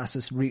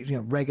homeostasis,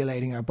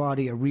 regulating our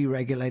body or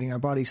re-regulating our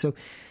body. So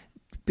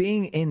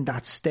being in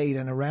that state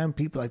and around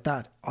people like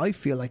that, I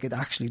feel like it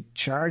actually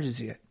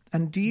charges you.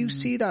 And do you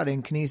see that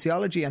in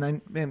kinesiology?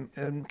 And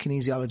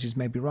kinesiology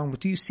may be wrong, but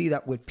do you see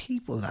that with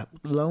people, that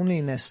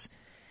loneliness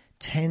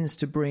tends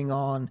to bring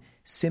on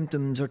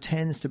symptoms, or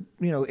tends to,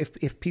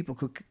 if people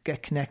could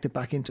get connected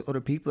back into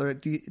other people, or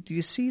do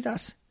you see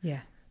that? Yeah.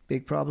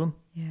 Big problem?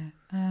 Yeah.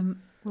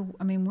 Well,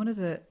 I mean, one of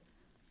the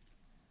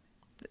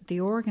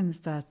organs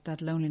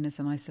that loneliness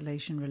and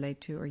isolation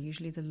relate to are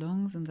usually the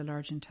lungs and the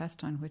large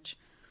intestine, which,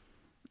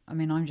 I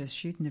mean, I'm just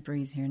shooting the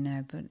breeze here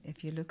now, but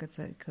if you look at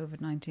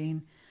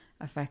COVID-19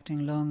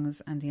 affecting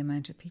lungs and the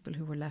amount of people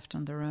who were left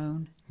on their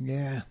own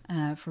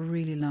for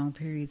really long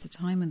periods of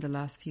time in the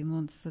last few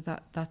months, so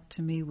that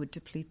to me would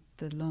deplete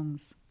the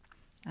lungs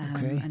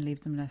and leave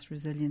them less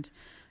resilient.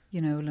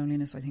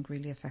 Loneliness, I think,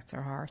 really affects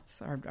our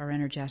hearts, our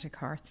energetic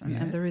hearts,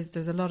 and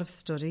there's a lot of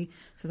study,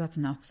 so that's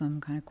not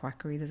some kind of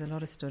quackery. There's a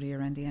lot of study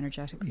around the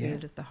energetic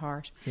field of the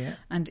heart,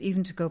 and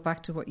even to go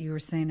back to what you were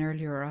saying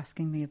earlier, or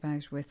asking me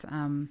about with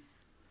how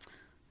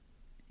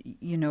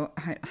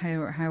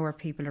are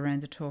people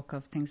around the talk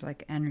of things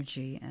like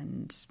energy,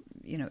 and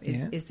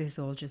is this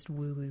all just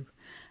woo woo?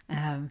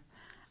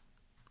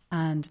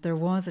 And there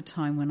was a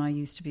time when I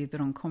used to be a bit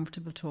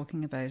uncomfortable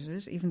talking about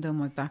it, even though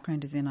my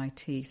background is in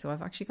IT, so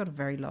I've actually got a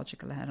very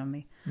logical head on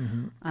me.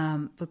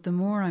 Mm-hmm. But the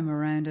more I'm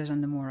around it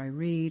and the more I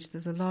read,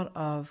 there's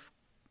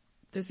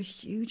a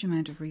huge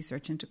amount of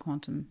research into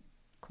quantum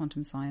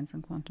science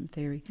and quantum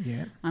theory.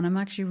 Yeah. And I'm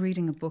actually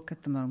reading a book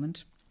at the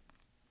moment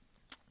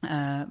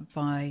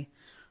by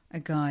a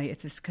guy.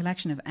 It's a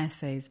collection of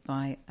essays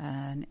by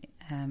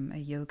a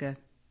yoga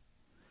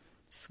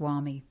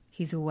swami.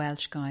 He's a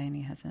Welsh guy and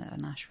he has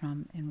an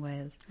ashram in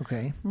Wales.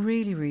 Okay.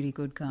 Really, really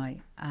good guy.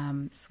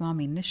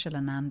 Swami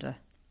Nishalananda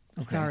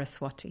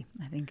Saraswati,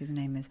 I think his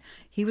name is.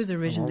 He was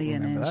originally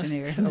an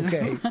engineer.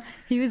 Okay.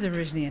 He was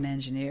originally an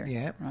engineer.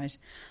 Yeah. Right.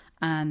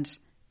 And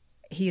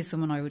he is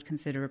someone I would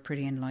consider a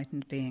pretty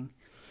enlightened being.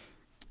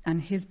 And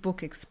his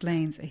book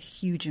explains a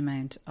huge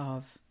amount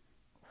of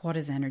what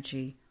is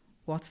energy,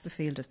 what's the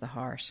field of the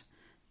heart.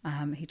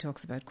 He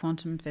talks about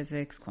quantum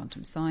physics,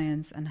 quantum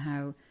science, and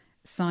how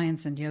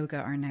science and yoga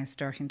are now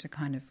starting to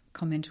kind of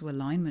come into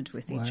alignment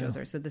with each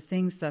other. So the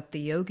things that the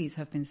yogis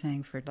have been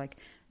saying for like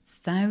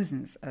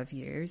thousands of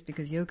years,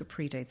 because yoga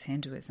predates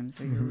Hinduism,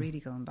 so you're really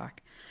going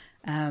back.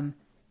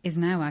 is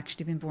now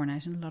actually being borne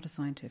out in a lot of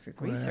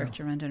scientific research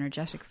around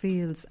energetic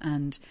fields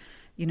and,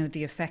 you know,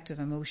 the effect of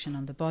emotion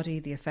on the body,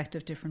 the effect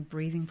of different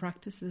breathing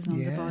practices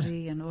on the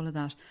body and all of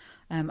that.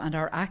 And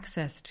our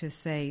access to,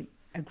 say,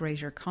 a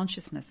greater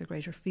consciousness, a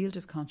greater field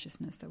of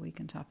consciousness that we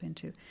can tap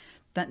into.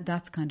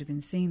 That's kind of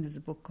been seen. There's a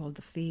book called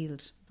The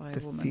Field by a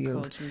woman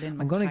called Lynn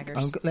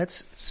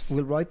McTaggart.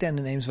 We'll write down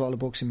the names of all the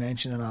books you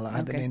mentioned, and I'll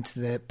add them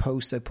into the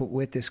post I put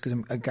with this, because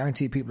I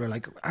guarantee people are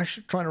like,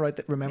 actually trying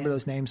to remember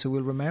those names. So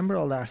we'll remember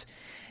all that,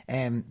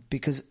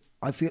 because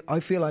I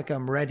feel like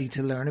I'm ready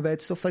to learn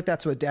about stuff like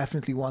that. So I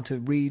definitely want to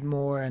read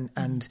more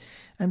and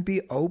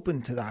be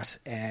open to that,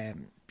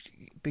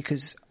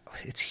 because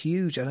it's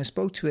huge. And I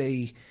spoke to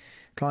a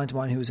client of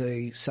mine who was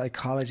a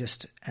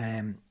psychologist,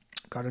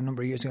 got a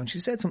number of years ago, and she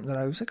said something that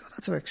I was like, oh,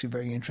 that's actually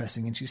very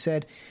interesting. And she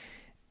said,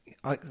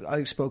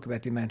 I spoke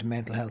about the amount of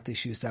mental health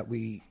issues that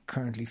we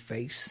currently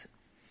face,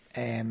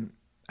 and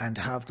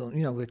have done.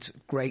 You know, it's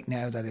great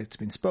now that it's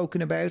been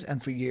spoken about,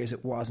 and for years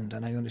it wasn't,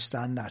 and I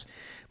understand that.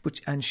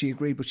 And she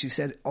agreed, but she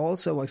said,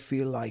 also I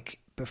feel like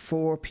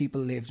before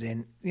people lived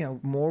in, you know,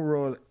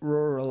 more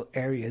rural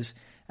areas,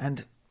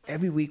 and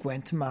every week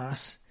went to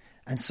mass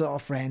and saw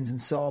friends and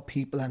saw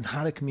people and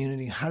had a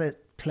community, had a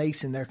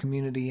place in their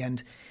community,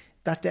 and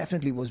that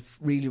definitely was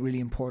really, really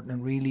important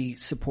and really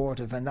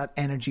supportive, and that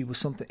energy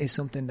is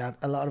something that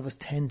a lot of us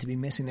tend to be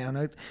missing now.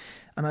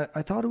 And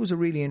I thought it was a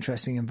really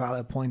interesting and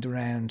valid point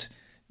around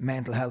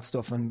mental health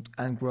stuff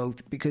and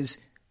growth, because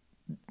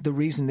the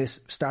reason this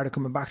started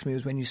coming back to me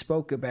was when you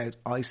spoke about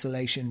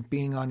isolation,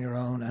 being on your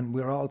own, and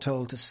we're all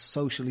told to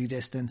socially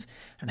distance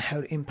and how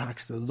it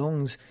impacts the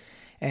lungs.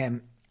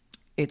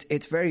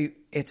 It's kind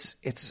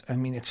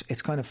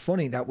of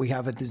funny that we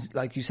have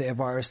like you say, a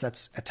virus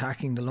that's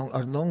attacking the lung.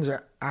 Our lungs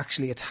are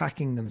actually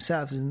attacking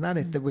themselves. Isn't that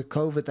it? That with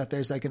COVID, that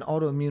there's like an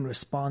autoimmune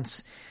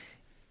response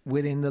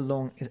within the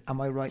lung.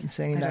 Am I right in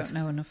saying that? I don't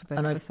know enough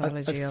about the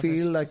pathology of it. I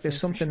feel like there's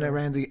something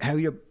around how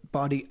your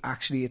body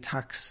actually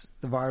attacks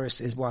the virus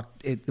is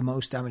the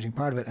most damaging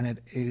part of it, and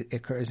it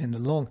occurs in the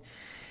lung.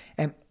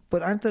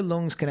 But aren't the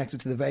lungs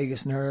connected to the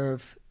vagus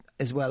nerve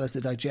as well as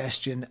the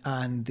digestion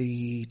and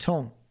the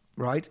tongue?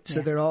 Right? Yeah.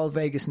 So they're all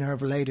vagus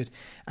nerve related.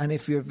 And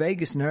if your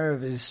vagus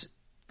nerve is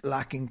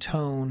lacking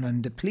tone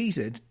and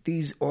depleted,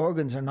 these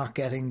organs are not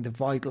getting the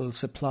vital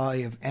supply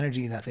of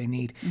energy that they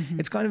need.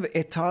 Mm-hmm.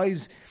 It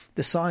ties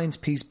the science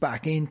piece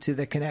back into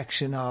the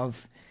connection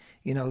of,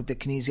 you know, the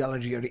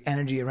kinesiology or the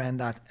energy around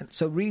that. And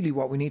so really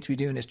what we need to be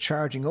doing is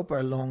charging up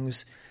our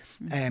lungs,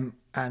 and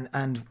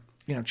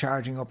you know,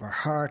 charging up our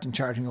heart and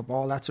charging up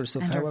all that sort of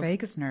stuff. And our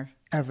vagus nerve.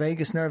 Our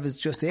vagus nerve is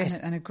just it.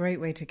 And a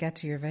great way to get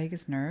to your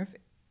vagus nerve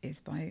is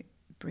by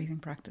breathing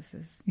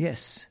practices.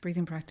 Yes.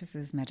 Breathing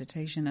practices,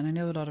 meditation. And I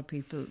know a lot of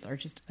people are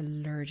just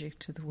allergic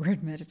to the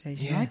word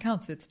meditation. Yeah. I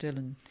can't sit still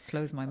and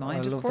close my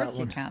mind. Of course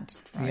you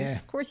can't. Right? Yeah.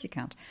 Of course you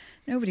can't.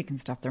 Nobody can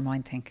stop their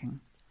mind thinking.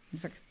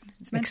 It's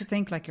meant to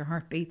think like your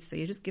heart beats, so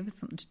you just give it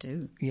something to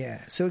do.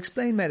 Yeah. So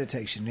explain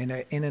meditation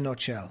in a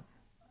nutshell.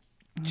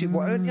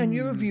 And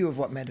your view of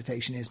what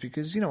meditation is,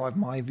 because, you know, I have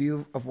my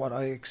view of what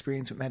I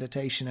experience with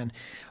meditation, and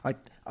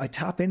I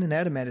tap in and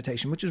out of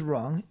meditation, which is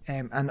wrong.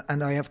 And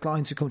I have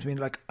clients who come to me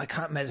and like, I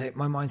can't meditate.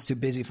 My mind's too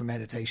busy for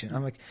meditation.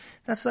 I'm like,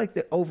 that's like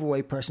the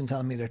overweight person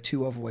telling me they're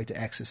too overweight to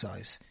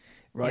exercise.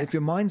 Right? Yeah. If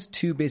your mind's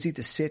too busy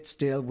to sit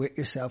still with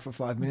yourself for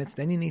 5 minutes,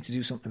 then you need to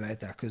do something about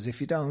that, because if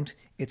you don't,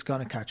 it's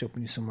going to catch up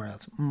on you somewhere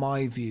else.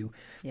 My view.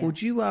 Yeah.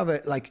 Would you have a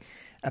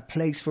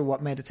place for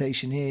what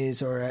meditation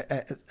is, or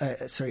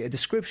a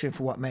description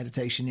for what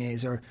meditation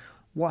is, or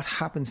what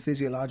happens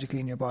physiologically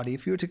in your body?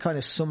 If you were to kind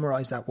of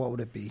summarize that, what would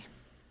it be?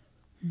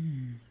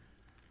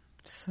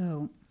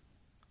 So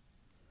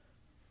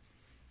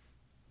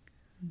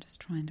I'm just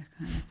trying to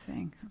kind of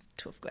think.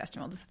 Tough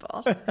question on the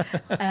spot.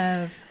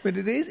 But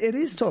it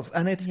is tough,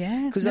 and it's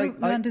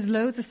and there's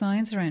loads of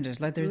science around it.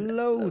 Like there's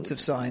loads of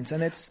science,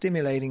 and it's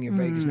stimulating your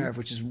vagus nerve,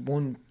 which is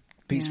one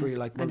piece where you're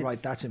like, well, right,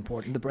 that's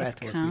important. The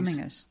breath work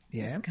calming piece.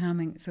 It's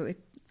calming. So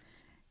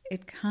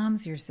it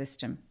calms your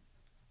system.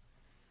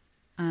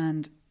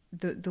 And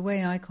the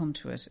way I come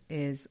to it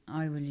is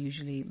I will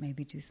usually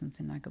maybe do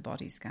something like a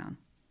body scan.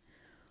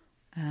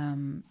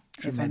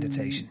 Through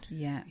meditation.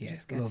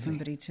 Just get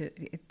somebody to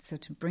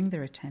bring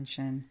their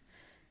attention,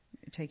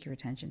 take your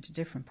attention to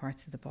different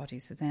parts of the body.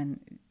 So then,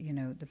 you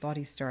know, the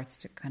body starts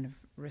to kind of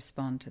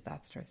respond to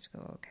that, starts to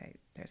go, okay,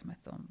 there's my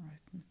thumb, right?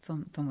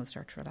 Thumb will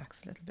start to relax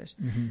a little bit.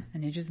 Mm-hmm.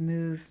 And you just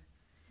move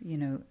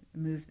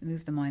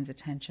the mind's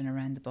attention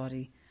around the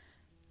body,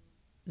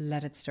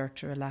 let it start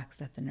to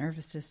relax, let the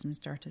nervous system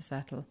start to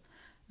settle,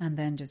 and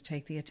then just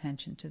take the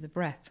attention to the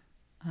breath.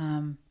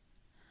 And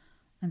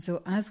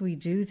so as we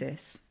do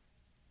this,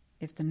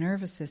 if the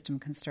nervous system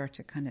can start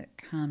to kind of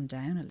calm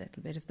down a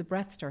little bit, if the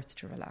breath starts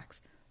to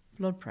relax,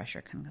 blood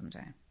pressure can come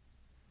down,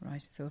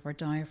 right? So if our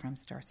diaphragm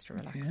starts to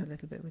relax a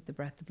little bit with the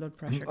breath, the blood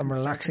pressure I'm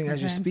relaxing as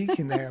you're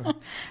speaking there.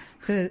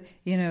 So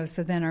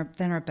then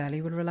our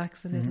belly will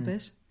relax a little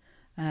bit.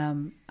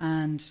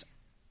 And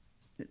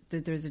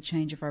there's a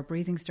change. If our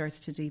breathing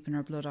starts to deepen,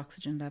 our blood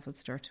oxygen levels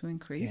start to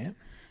increase.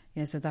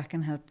 Yeah, so that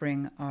can help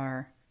bring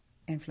our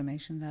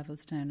inflammation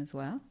levels down as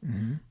well.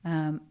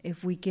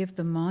 If we give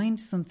the mind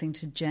something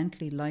to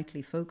gently,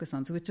 lightly focus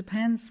on, so it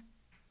depends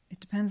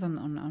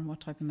on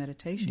what type of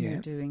meditation you're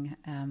doing,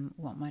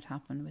 what might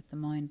happen with the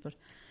mind. But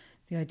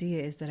the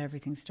idea is that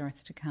everything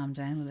starts to calm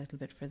down a little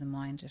bit for the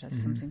mind. It has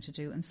something to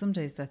do. And some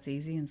days that's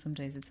easy and some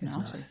days it's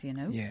not, as you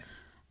know. Yeah.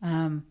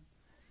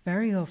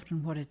 Very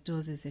often what it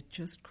does is it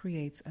just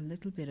creates a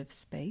little bit of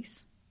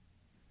space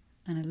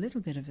and a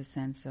little bit of a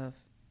sense of,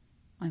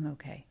 I'm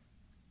okay.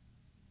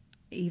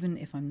 Even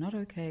if I'm not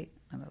okay,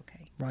 I'm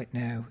okay. Right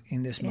now,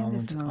 in this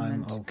moment,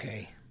 I'm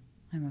okay.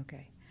 I'm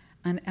okay.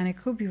 And it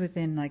could be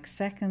within like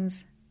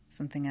seconds,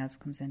 something else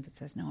comes in that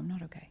says, no, I'm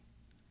not okay.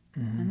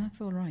 And that's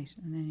all right.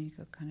 And then you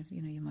go kind of,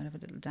 you might have a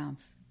little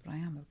dance, but I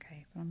am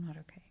okay, but I'm not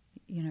okay,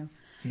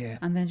 Yeah.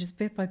 And then just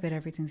bit by bit,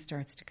 everything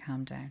starts to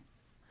calm down.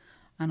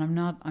 And I'm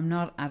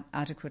not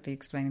adequately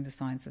explaining the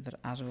science of it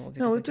at all.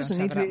 No, it doesn't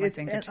need to be. I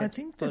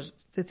think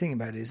the thing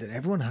about it is that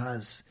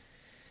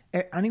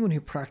anyone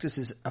who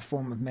practices a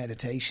form of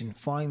meditation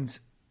finds,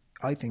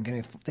 I think, and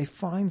if they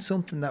find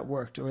something that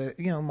worked, or, it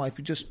might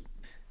be just,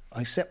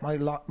 I set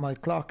my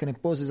clock and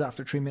it buzzes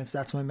after 3 minutes,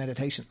 that's my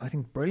meditation. I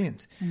think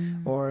brilliant.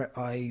 Or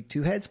I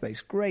do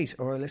Headspace, great.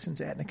 Or I listen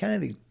to Edna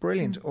Kennedy,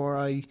 brilliant. Or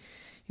I,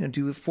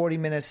 do 40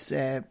 minutes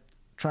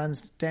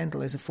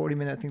transcendental is a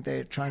 40-minute, I think,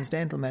 the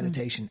transcendental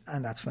meditation,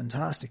 and that's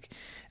fantastic.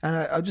 And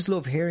I just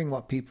love hearing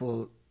what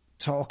people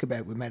talk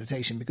about with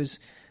meditation, because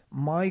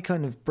my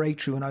kind of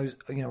breakthrough, when I was,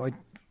 I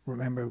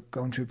remember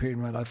going through a period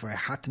in my life where I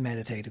had to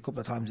meditate a couple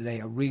of times a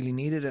day. I really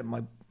needed it.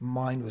 My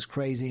mind was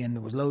crazy and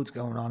there was loads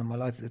going on in my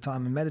life at the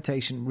time, and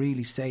meditation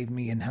really saved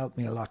me and helped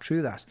me a lot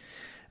through that.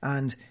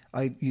 And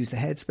I used the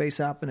Headspace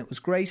app and it was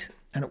great,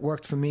 and it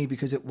worked for me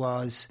because it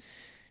was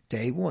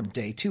day 1,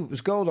 day 2, it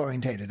was goal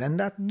orientated, and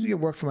that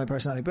worked for my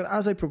personality. But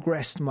as I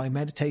progressed, my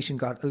meditation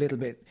got a little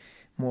bit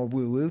more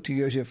woo-woo, to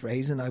use your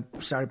phrase, and I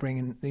started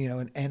bringing,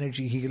 an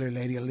energy healer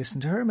lady. I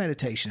listened to her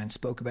meditation and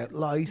spoke about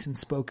light and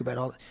spoke about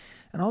all.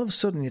 And all of a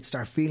sudden, you'd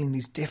start feeling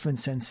these different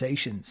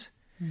sensations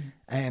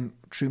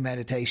through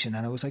meditation.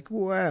 And I was like,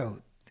 wow,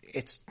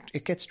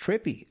 it gets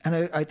trippy.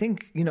 And I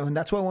think, and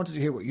that's why I wanted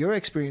to hear what your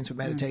experience with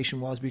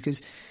meditation was,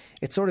 because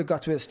it sort of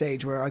got to a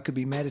stage where I could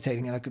be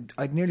meditating and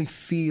I'd nearly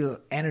feel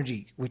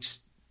energy, which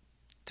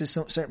to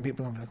certain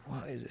people, I'm like,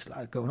 what is this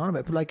going on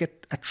about? But like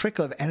a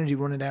trickle of energy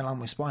running down along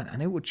my spine,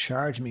 and it would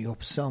charge me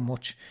up so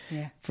much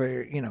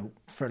for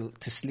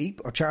to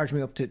sleep, or charge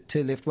me up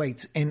to lift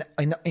weights in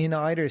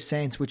either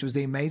sense, which was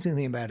the amazing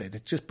thing about it.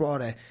 It just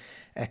brought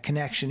a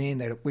connection in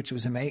there, which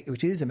is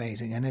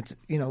amazing. And it's,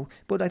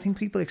 but I think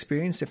people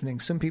experience different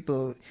things. Some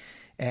people,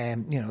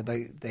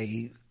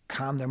 they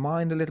calm their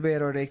mind a little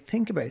bit, or they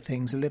think about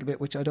things a little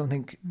bit, which I don't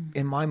think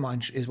in my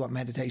mind is what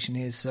meditation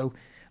is. So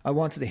I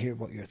wanted to hear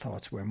what your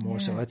thoughts were more.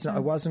 So it's not, I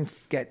wasn't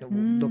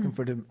looking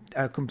for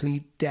a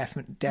complete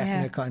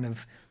definite kind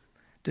of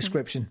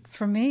description.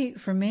 For me,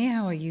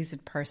 how I use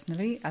it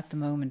personally at the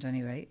moment,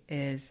 anyway,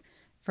 is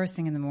first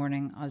thing in the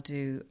morning. I'll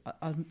do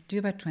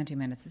about 20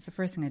 minutes. It's the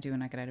first thing I do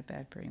when I get out of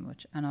bed, pretty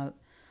much, and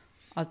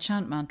I'll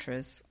chant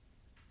mantras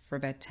for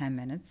about 10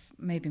 minutes,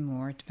 maybe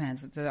more. It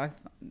depends.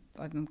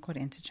 I'm quite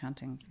into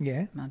chanting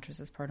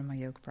mantras as part of my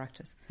yoga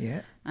practice.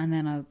 Yeah, and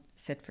then I'll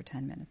sit for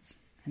 10 minutes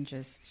and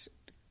just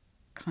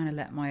kind of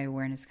let my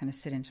awareness kind of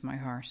sit into my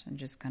heart, and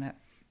just kind of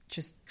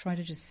try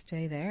to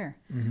stay there,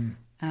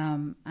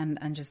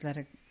 and just let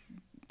it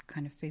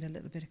kind of feel a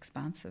little bit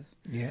expansive.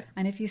 Yeah.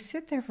 And if you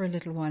sit there for a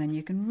little while and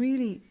you can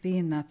really be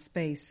in that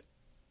space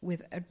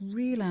with a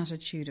real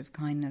attitude of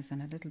kindness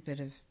and a little bit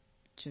of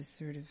just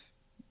sort of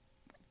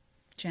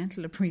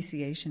gentle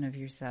appreciation of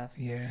yourself.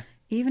 Yeah.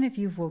 Even if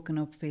you've woken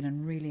up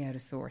feeling really out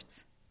of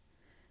sorts,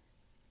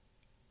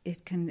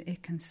 it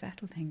can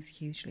settle things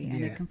hugely,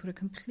 and it can put a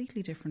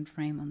completely different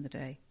frame on the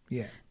day.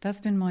 Yeah.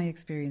 That's been my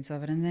experience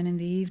of it. And then in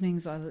the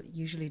evenings, I'll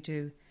usually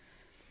do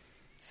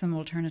some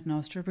alternate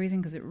nostril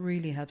breathing, because it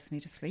really helps me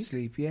to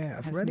sleep. Yeah.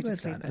 I've read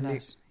about that.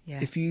 And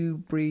if you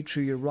breathe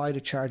through your right,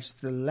 it charges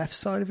the left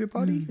side of your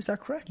body. Is that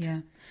correct?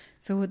 Yeah.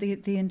 So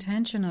the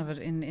intention of it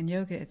in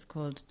yoga, it's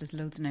called, there's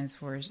loads of names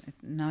for it.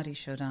 Nadi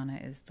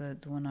Shodhana is the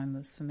one I'm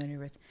most familiar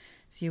with.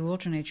 So you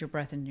alternate your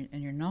breath in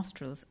your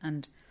nostrils,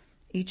 and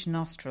each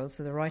nostril,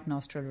 so the right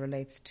nostril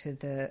relates to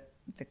the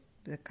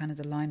kind of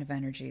the line of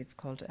energy. It's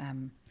called,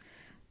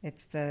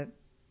 it's the,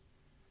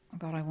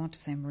 I want to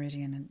say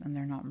meridian, and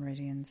they're not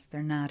meridians,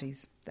 they're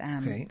nadis.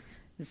 Okay.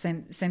 The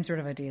same sort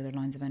of idea, they're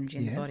lines of energy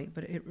in the body,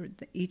 but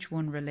each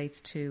one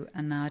relates to a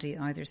nadi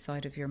either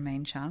side of your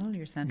main channel,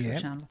 your central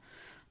channel.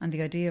 And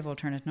the idea of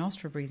alternate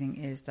nostril breathing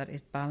is that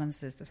it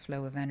balances the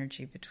flow of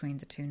energy between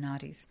the two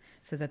nadis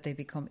so that they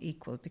become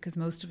equal, because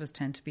most of us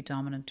tend to be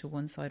dominant to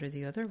one side or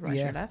the other, right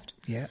or left.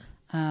 Yeah.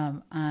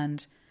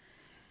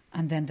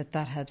 And then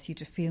that helps you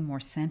to feel more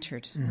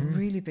centred. A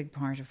really big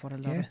part of what a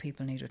lot of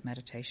people need with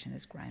meditation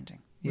is grounding.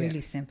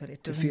 Really simple.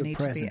 It doesn't need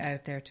to be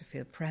out there, to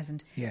feel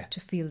present, to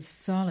feel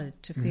solid,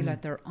 to feel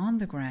like they're on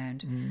the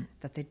ground,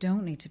 that they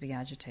don't need to be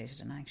agitated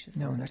and anxious.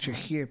 No, that you're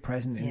here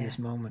present in this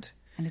moment.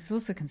 And it's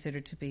also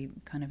considered to be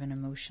kind of an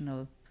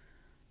emotional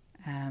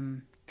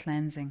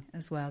cleansing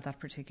as well, that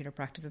particular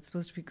practice. It's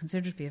supposed to be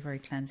considered to be a very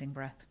cleansing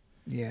breath.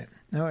 Yeah.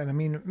 No, and I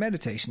mean,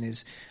 meditation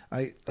is,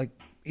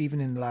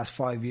 even in the last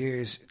 5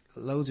 years,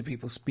 loads of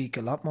people speak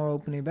a lot more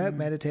openly about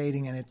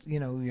meditating, and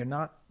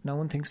no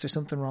one thinks there's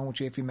something wrong with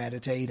you if you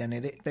meditate,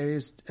 and there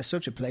is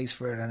such a place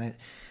for it,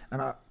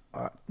 and I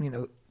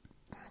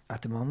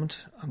at the moment,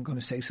 I'm going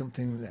to say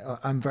something that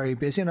I'm very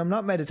busy and I'm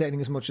not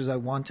meditating as much as I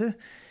want to,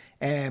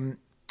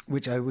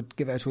 which I would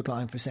give out to a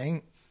client for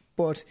saying,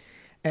 but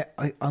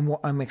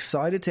I'm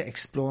excited to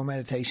explore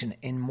meditation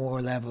in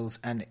more levels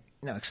and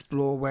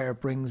explore where it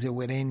brings you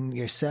within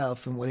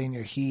yourself and within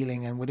your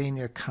healing and within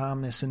your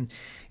calmness, and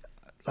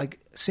like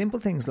simple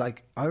things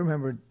like I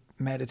remember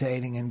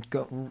meditating and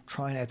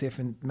trying out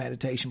different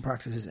meditation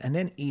practices and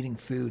then eating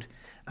food,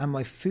 and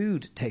my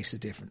food tasted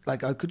different.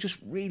 Like I could just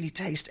really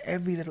taste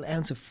every little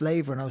ounce of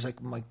flavour, and I was like,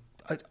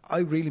 I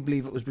really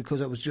believe it was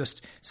because I was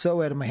just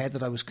so out of my head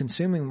that I was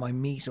consuming my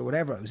meat or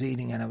whatever I was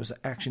eating, and I was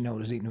actually what I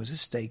was eating was a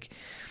steak.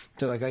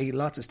 So like I eat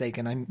lots of steak,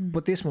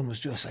 but this one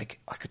was just like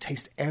I could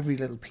taste every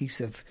little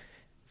piece of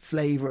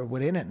flavour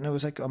within it, and I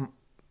was like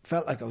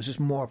felt like I was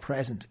just more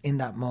present in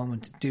that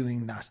moment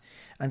doing that.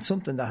 And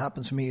something that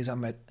happens for me is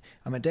I'm a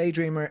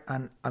daydreamer,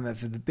 and I'm a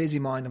busy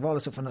mind of all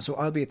this stuff, and so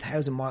I'll be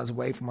 1,000 miles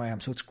away from where I am.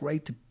 So it's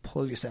great to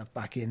pull yourself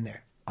back in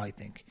there, I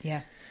think.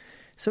 Yeah.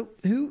 So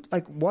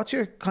what's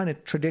your kind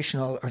of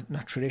traditional, or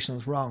not traditional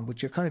is wrong,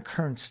 but your kind of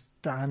current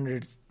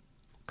standard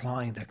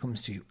client that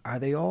comes to you? Are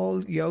they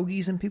all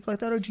yogis and people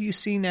like that, or do you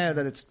see now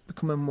that it's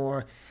becoming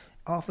more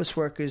office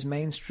workers,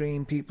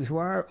 mainstream people who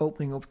are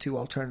opening up to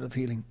alternative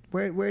healing?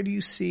 Where do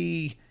you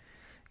see,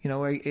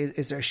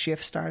 is there a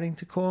shift starting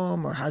to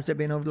come, or has there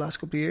been over the last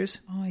couple of years?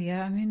 Oh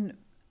yeah, I mean,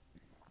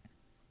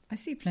 I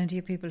see plenty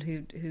of people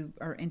who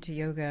are into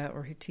yoga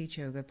or who teach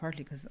yoga,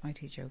 partly because I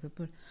teach yoga,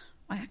 but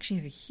I actually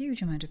have a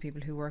huge amount of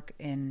people who work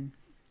in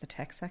the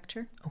tech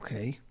sector.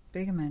 Okay.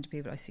 Big amount of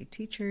people. I see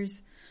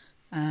teachers,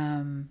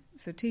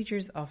 so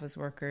teachers, office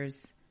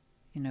workers,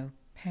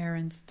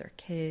 parents, their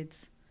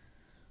kids,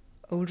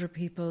 older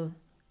people.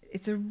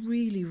 It's a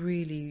really,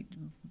 really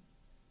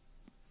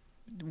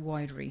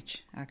wide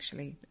reach,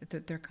 actually.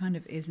 There kind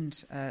of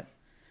isn't a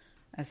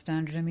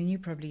standard. I mean, you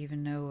probably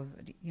even know of,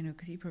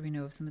 because you probably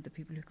know of some of the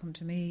people who come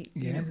to me,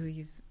 who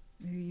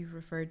you've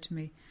referred to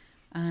me,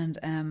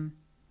 and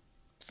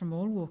from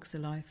all walks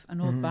of life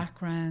and all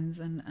backgrounds,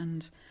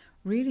 and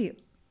really,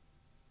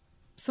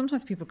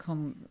 sometimes people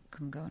come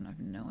going, I've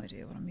no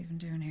idea what I'm even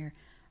doing here,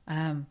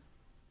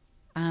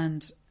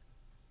 and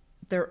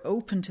they're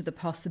open to the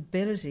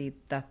possibility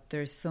that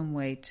there's some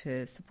way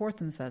to support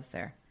themselves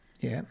there.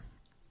 Yeah.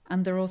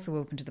 And they're also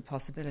open to the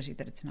possibility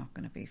that it's not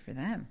going to be for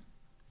them.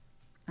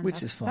 And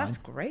which is fine. That's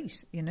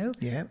great,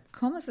 Yeah.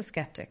 Come as a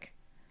skeptic,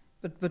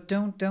 but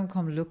don't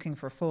come looking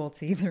for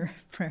faults either,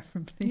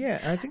 preferably. Yeah,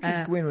 I think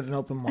you go in with an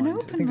open mind.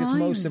 I think it's the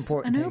most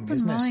important thing, isn't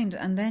it? An open mind,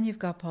 and then you've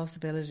got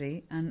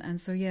possibility.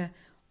 And so, yeah,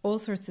 all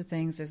sorts of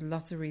things. There's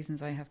lots of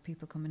reasons I have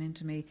people coming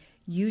into me.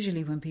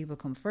 Usually when people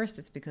come first,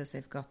 it's because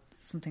they've got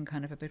something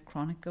kind of a bit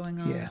chronic going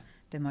on. Yeah.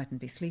 They mightn't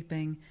be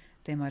sleeping.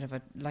 They might have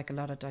a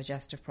lot of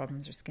digestive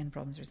problems or skin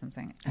problems or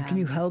something. And can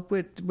you help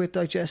with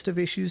digestive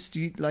issues?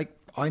 Do you,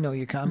 I know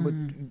you can, but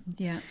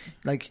yeah,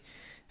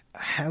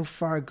 how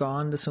far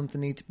gone does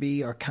something need to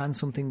be, or can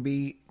something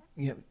be?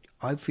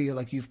 I feel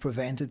like you've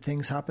prevented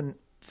things happen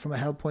from a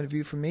health point of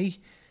view for me.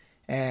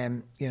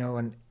 And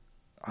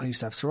I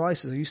used to have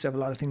psoriasis. I used to have a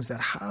lot of things that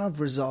have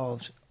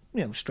resolved.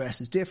 Stress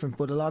is different,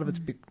 but a lot of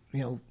it's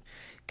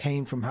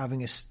came from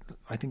having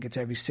I think it's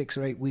every 6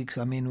 or 8 weeks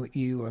I'm in with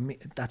you, or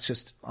that's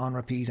just on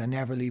repeat. I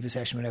never leave a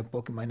session without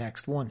booking my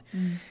next one.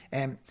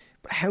 But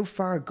how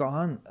far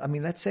gone? I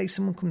mean, let's say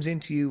someone comes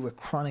into you with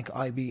chronic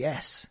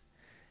IBS.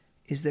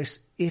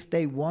 If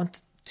they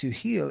want to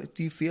heal,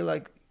 do you feel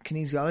like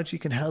kinesiology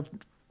can help?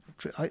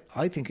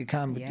 I think it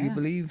can, but do you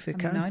believe it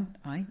can?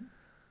 I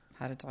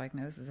had a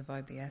diagnosis of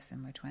IBS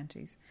in my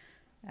 20s.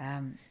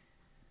 And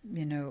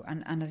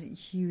a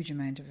huge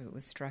amount of it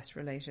was stress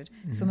related.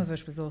 Some of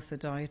it was also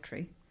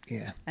dietary.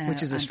 Yeah,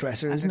 which is a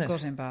stressor, isn't it?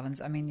 Gut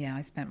imbalance. I mean, yeah,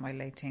 I spent my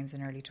late teens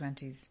and early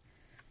 20s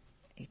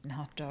eating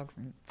hot dogs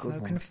and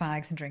smoking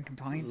fags and drinking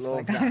pints.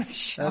 Love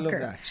that. I love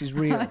that. She's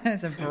real. I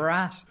was a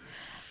brat.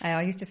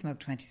 I used to smoke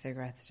 20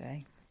 cigarettes a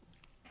day.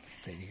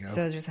 There you go.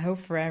 So there's hope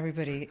for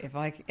everybody. If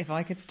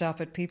I could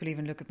stop it, people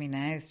even look at me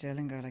now still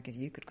and go, like, if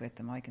you could quit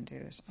them, I can do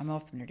it. I'm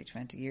off them nearly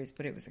 20 years,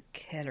 but it was a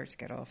killer to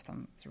get off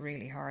them. It's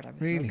really hard. I was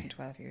smoking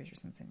 12 years or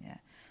something, yeah.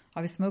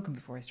 I was smoking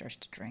before I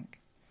started to drink.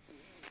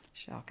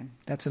 Shocking.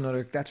 That's for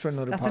another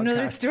podcast. That's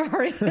another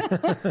story.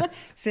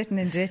 Sitting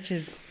in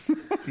ditches.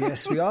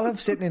 Yes, we all have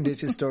sitting in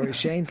ditches stories.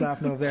 Shane's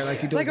laughing over there like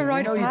he does. It's like a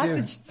rite of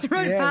passage. It's a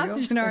rite of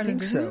passage in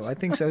Ireland. I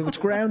think so. It's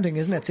grounding,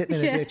 isn't it? Sitting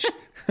in a ditch.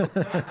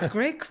 It's a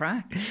great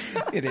crack.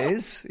 It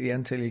is,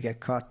 until you get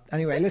caught.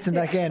 Anyway, listen,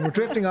 again, we're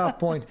drifting off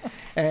point.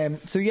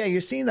 So yeah, you're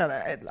seeing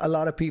that a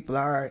lot of people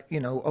are,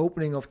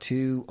 opening up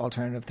to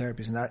alternative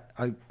therapies, and that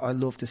I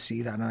love to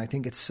see that, and I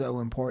think it's so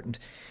important.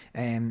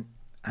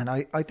 And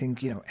I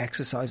think,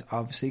 exercise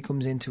obviously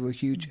comes into a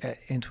huge,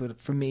 into it.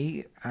 For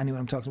me,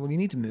 anyone I'm talking to, well, you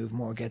need to move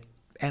more, get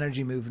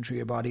energy moving through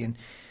your body. And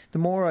the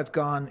more I've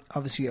gone,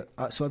 obviously,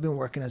 so I've been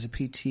working as a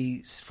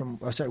PT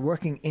I started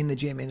working in the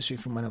gym industry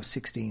from when I was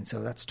 16,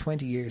 so that's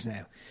 20 years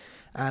now.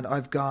 And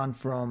I've gone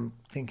from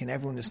thinking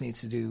everyone just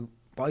needs to do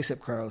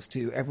bicep curls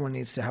to everyone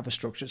needs to have a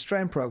structured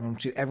strength program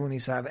to everyone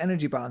needs to have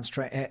energy balance,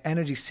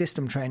 energy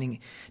system training,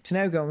 to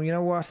now going, you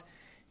know what?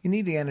 You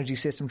need the energy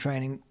system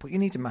training, but you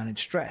need to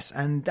manage stress.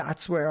 And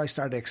that's where I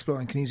started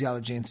exploring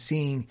kinesiology and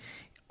seeing,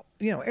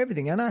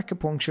 everything, and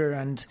acupuncture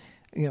and,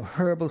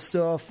 herbal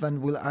stuff.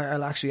 And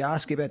I'll actually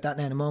ask you about that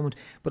now in a moment.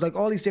 But like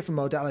all these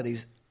different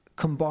modalities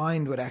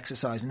combined with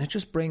exercise, and it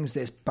just brings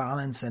this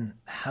balance and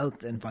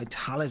health and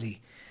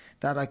vitality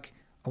that I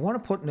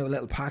want to put into a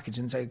little package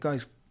and say,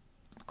 guys,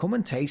 come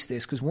and taste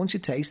this, because once you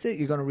taste it,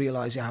 you're going to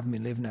realize you haven't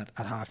been living at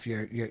half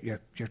your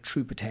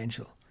true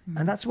potential.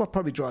 And that's what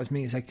probably drives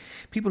me, is like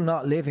people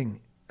not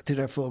living to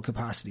their full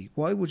capacity.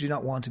 Why would you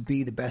not want to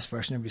be the best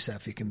version of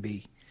yourself you can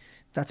be?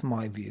 That's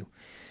my view.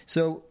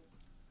 So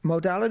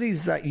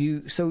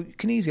modalities so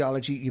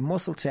kinesiology, you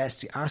muscle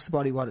test, you ask the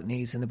body what it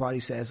needs, and the body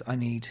says, I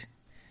need,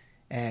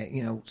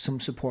 some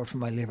support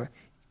from my liver.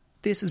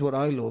 This is what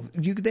I love.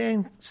 You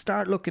then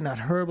start looking at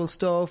herbal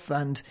stuff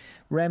and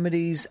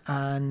remedies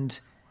and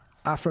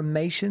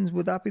affirmations,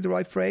 would that be the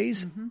right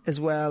phrase? Mm-hmm. As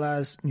well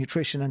as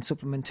nutrition and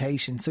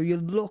supplementation. So you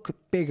look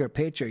bigger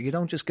picture. You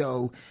don't just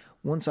go,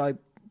 once I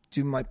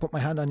put my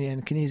hand on you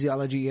in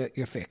kinesiology,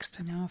 you're fixed.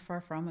 No,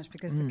 far from it,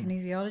 because the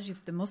kinesiology,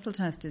 the muscle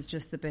test is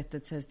just the bit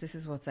that says this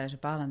is what's out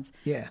of balance.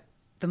 Yeah.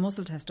 The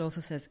muscle test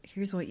also says,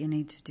 here's what you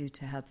need to do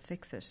to help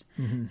fix it.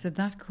 Mm-hmm. So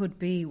that could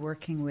be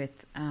working with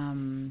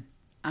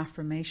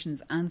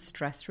affirmations and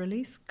stress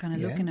release, kind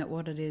of looking at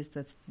what it is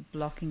that's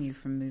blocking you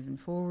from moving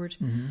forward.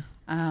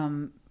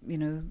 Mm-hmm.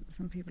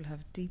 Some people have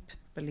deep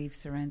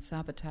beliefs around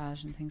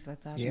sabotage and things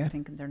like that, and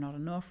thinking they're not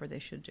enough or they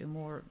should do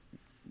more,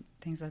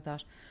 things like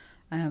that.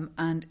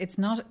 And it's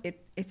not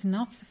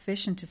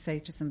sufficient to say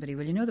to somebody,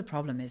 well, the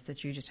problem is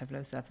that you just have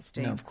low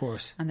self-esteem. No, of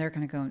course. And they're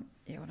kind of going,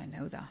 yeah, well, I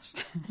know that.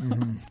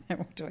 Mm-hmm.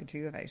 What do I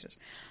do about it?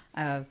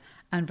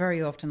 And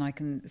very often I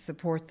can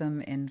support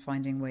them in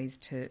finding ways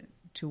to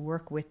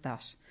work with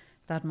that.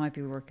 That might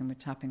be working with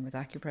tapping with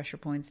acupressure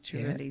points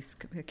to release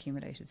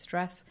accumulated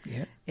stress.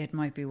 Yeah. It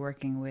might be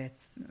working with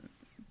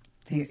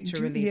things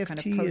to relieve kind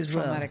of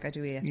post-traumatic. Well. I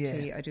do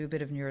EFT. Yeah. I do a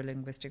bit of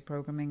neuro-linguistic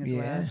programming as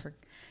well,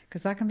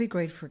 because that can be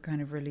great for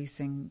kind of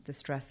releasing the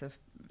stress of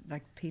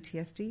like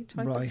PTSD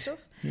type of stuff.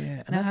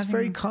 Yeah, and that's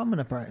very common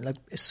apparently, like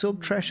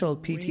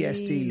sub-threshold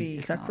PTSD. Really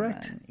is that common.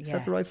 Correct? Is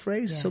that the right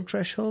phrase? Yeah.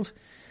 Sub-threshold?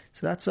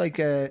 So that's like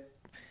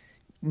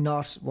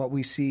not what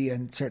we see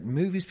in certain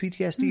movies,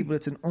 PTSD, but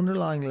it's an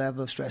underlying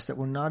level of stress that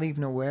we're not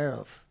even aware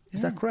of.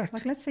 Is that correct?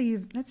 Like let's say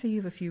you've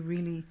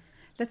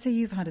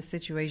had a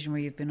situation where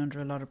you've been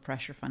under a lot of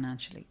pressure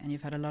financially, and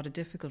you've had a lot of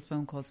difficult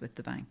phone calls with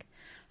the bank.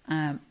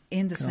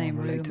 In the same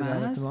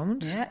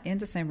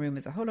room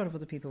as a whole lot of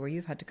other people, where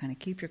you've had to kind of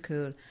keep your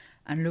cool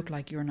and look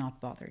like you're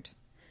not bothered,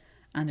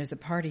 and there's a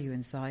part of you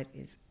inside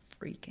is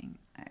freaking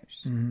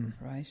out,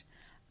 right?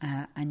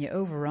 And you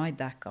override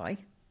that guy.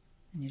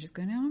 And you're just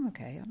going, no, I'm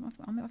okay.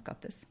 I've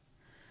got this.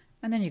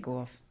 And then you go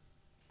off.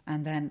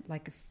 And then,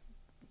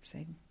 say,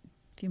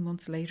 a few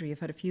months later, you've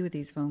had a few of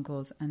these phone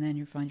calls, and then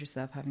you find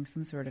yourself having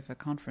some sort of a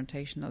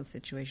confrontational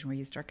situation where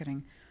you start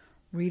getting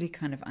really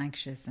kind of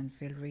anxious and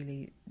feel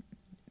really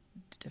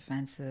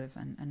defensive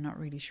and not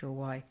really sure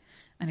why.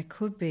 And it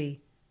could be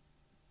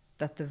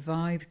that the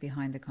vibe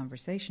behind the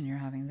conversation you're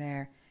having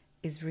there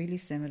is really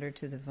similar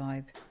to the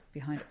vibe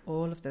behind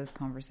all of those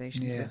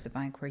conversations with the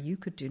bank, where you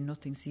could do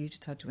nothing, so you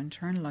just had to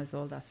internalize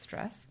all that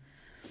stress,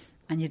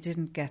 and you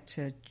didn't get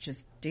to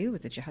just deal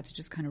with it. You had to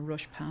just kind of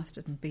rush past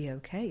it and be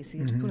okay. So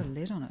you had to put a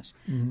lid on it.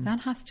 That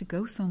has to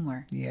go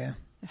somewhere. Yeah,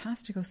 it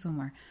has to go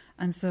somewhere.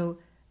 And so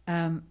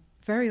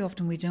very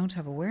often we don't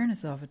have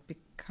awareness of it,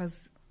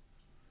 because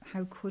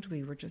how could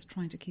we? We're just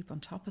trying to keep on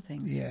top of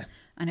things. Yeah,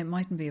 and it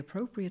mightn't be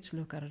appropriate to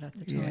look at it at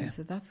the time.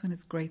 So that's when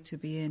it's great to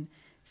be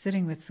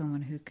sitting with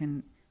someone who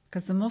can.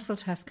 Because the muscle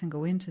test can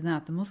go into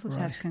that. The muscle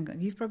test can go...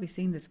 You've probably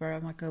seen this, where I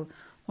might go,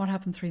 what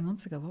happened 3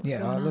 months ago? What was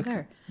going on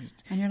there?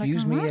 And you're like,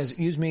 use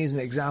me as an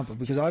example,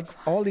 because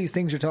all these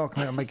things you're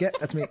talking about, I'm like,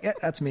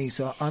 that's me.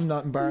 So I'm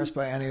not embarrassed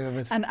by any of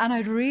it. And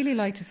I'd really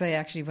like to say,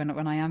 actually,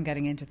 when I am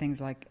getting into things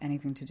like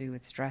anything to do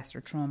with stress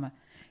or trauma,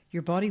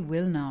 your body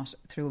will not,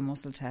 through a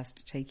muscle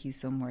test, take you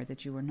somewhere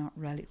that you are not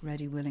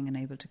ready, willing and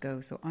able to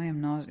go. So I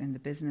am not in the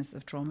business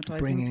of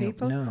traumatizing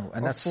people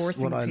and that's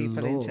forcing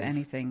people into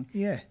anything.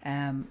 Yeah.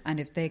 And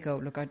if they go,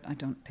 look, I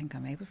don't think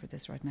I'm able for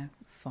this right now,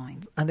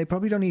 fine. And they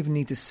probably don't even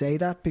need to say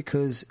that,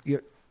 because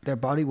their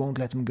body won't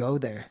let them go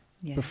there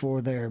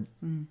before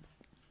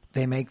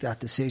they make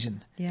that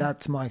decision. Yeah.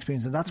 That's my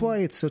experience. And that's why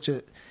it's such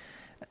a...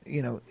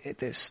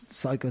 this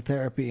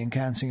psychotherapy and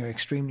counselling are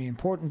extremely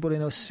important. But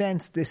in a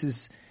sense, this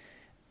is...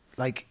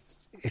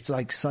 it's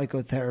like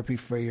psychotherapy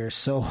for your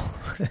soul.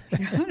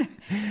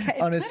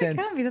 On a sense,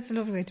 it can be. That's a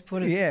lovely way to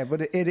put it. Yeah,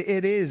 but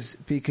it is,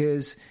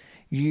 because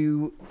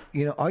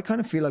I kind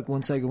of feel like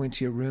once I go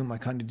into your room, I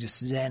kind of just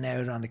zen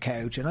out on the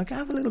couch and I can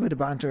have a little bit of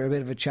banter, a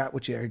bit of a chat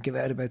with you, or give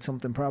out about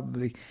something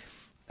probably.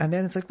 And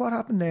then it's like, what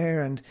happened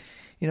there? And,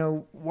 you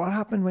know, what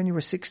happened when you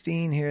were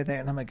 16 here, there?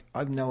 And I'm like,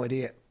 I've no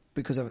idea.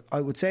 Because I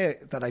would say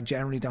that I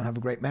generally don't have a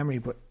great memory,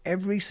 but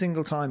every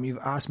single time you've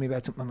asked me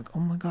about something, I'm like,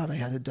 oh my God, I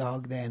had a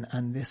dog then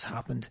and this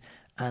happened.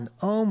 And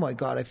oh my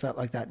God, I felt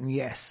like that. And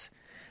yes.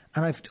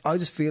 And I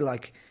just feel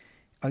like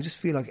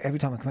every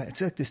time I come out,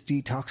 it's like this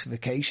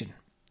detoxification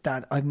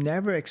that I've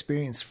never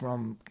experienced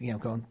from, you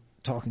know,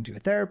 talking to a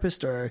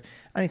therapist or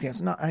anything else.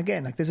 Not,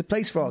 again, like there's a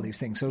place for all these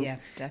things. So, yeah,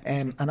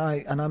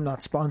 definitely. And I'm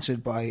not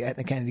sponsored by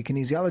Ethnic Kennedy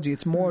Kinesiology.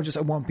 It's more just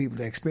I want people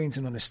to experience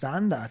and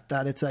understand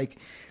that it's like,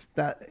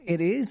 that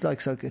it is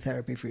like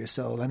psychotherapy for your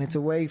soul, and it's a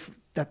way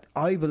that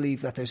I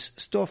believe that there's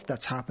stuff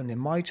that's happened in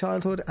my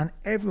childhood and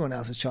everyone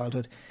else's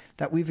childhood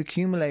that we've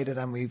accumulated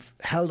and we've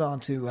held on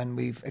to and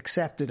we've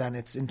accepted, and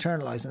it's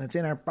internalized and it's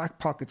in our back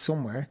pocket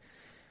somewhere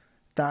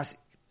that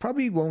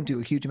probably won't do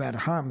a huge amount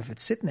of harm if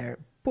it's sitting there.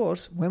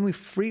 But when we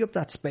free up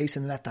that space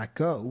and let that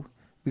go,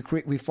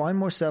 we find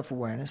more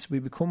self-awareness, we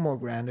become more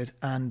grounded,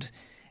 and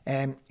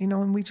you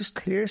know, and we just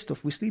clear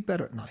stuff. We sleep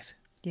better at night.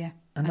 Yeah.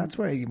 And that's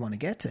where you want to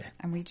get to.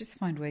 And we just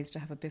find ways to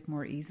have a bit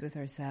more ease with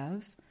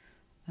ourselves.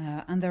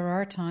 And there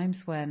are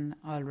times when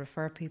I'll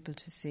refer people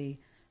to see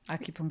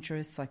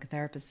acupuncturists,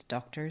 psychotherapists,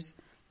 doctors.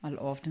 I'll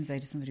often say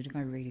to somebody, I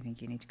really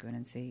think you need to go in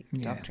and see a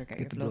doctor, get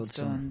your bloods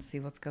done, see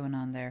what's going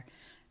on there.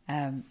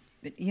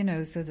 But, you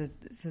know, so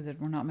that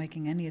we're not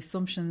making any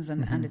assumptions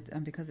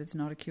and because it's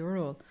not a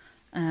cure-all.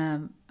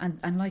 And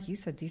like you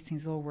said, these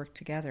things all work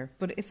together.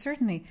 But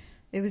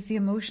it was the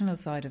emotional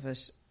side of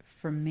it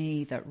for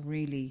me that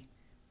really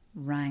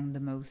rang the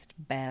most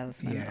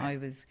bells when I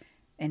was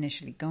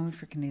initially going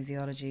for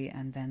kinesiology,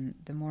 and then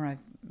the more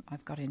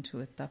I've got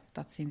into it,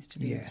 that seems to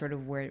be sort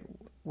of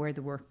where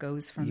the work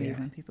goes for me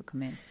when people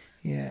come in.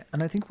 Yeah,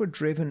 and I think we're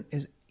driven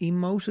as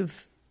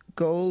emotive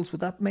goals.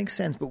 Would that make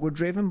sense? But we're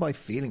driven by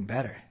feeling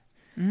better,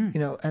 you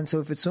know. And so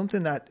if it's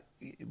something that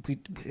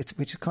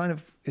which kind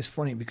of is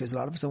funny because a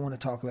lot of us don't want to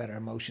talk about our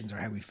emotions or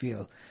how we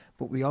feel,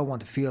 but we all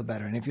want to feel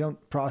better. And if you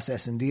don't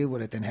process and deal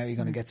with it, then how are you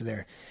going to get to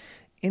there?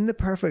 In the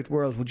perfect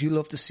world, would you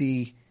love to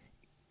see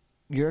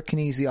your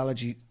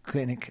kinesiology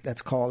clinic,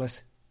 let's call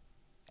it,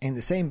 in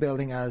the same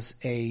building as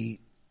a,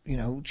 you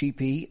know,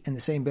 GP, in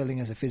the same building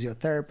as a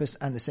physiotherapist,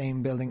 and the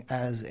same building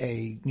as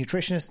a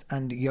nutritionist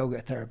and yoga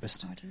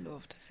therapist? I'd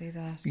love to see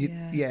that.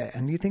 Yeah,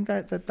 and you think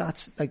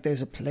that's like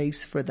there's a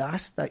place for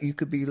that you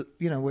could be,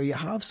 you know, where you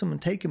have someone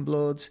taking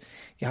bloods,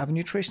 you have a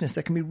nutritionist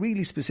that can be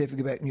really specific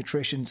about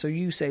nutrition. So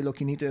you say, look,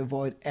 you need to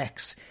avoid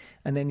X,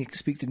 and then you can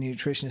speak to the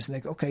nutritionist and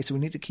like, okay, so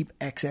we need to keep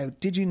X out.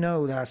 Did you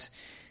know that,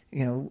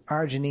 you know,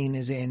 arginine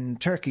is in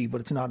turkey, but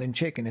it's not in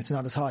chicken? It's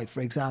not as high,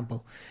 for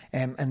example.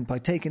 And by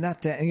taking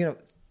that down, you know,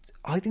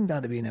 I think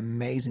that'd be an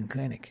amazing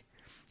clinic.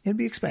 It'd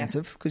be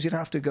expensive because you'd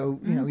have to go,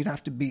 you know, you'd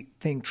have to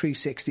think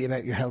 360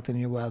 about your health and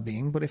your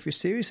well-being. But if you're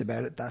serious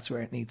about it, that's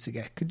where it needs to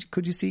get.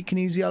 Could you see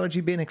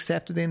kinesiology being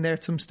accepted in there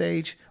at some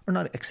stage? Or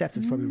not accepted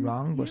is probably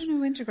wrong, but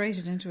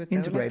integrated into it, though.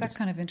 Like that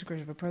kind of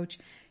integrative approach.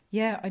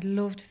 Yeah, I'd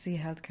love to see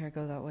healthcare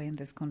go that way in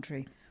this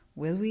country.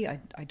 Will we? I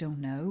don't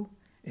know.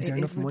 Is there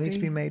enough money to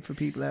be made for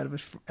people out of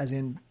it, as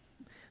in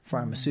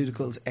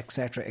pharmaceuticals,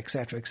 etc.,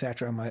 etc.,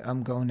 etc.?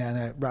 I'm going down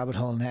a rabbit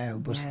hole now,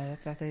 but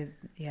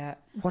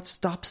what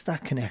stops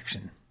that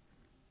connection?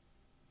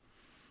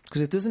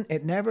 Because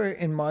it never,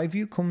 in my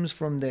view, comes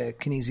from the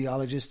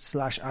kinesiologist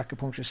 /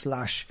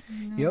 acupuncturist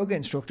 / yoga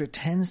instructor. It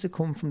tends to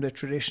come from the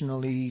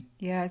traditionally.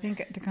 Yeah, I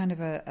think the kind of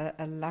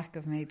a lack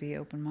of maybe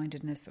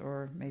open-mindedness,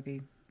 or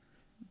maybe,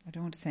 I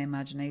don't want to say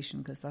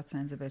imagination because that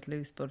sounds a bit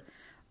loose, but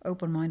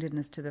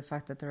open-mindedness to the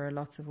fact that there are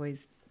lots of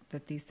ways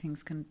that these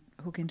things can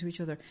hook into each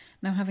other.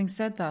 Now, having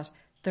said that,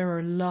 there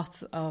are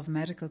lots of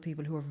medical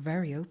people who are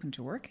very open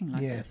to working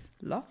like this.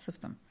 Lots of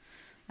them.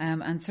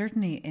 And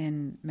certainly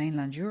in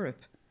mainland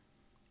Europe,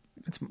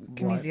 it's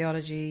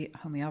kinesiology,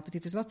 homeopathy.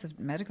 There's lots of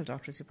medical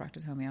doctors who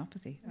practice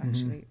homeopathy,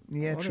 actually.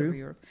 Yeah, all true. over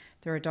Europe.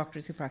 There are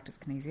doctors who practice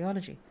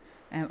kinesiology.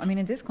 I mean,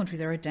 in this country,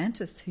 there are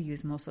dentists who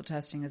use muscle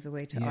testing as a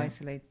way to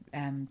isolate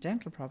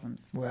dental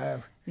problems.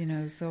 Wow. You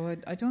know, so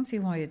I don't see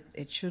why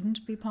it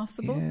shouldn't be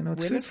possible. Yeah, no,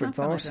 it's food for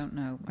thought. I don't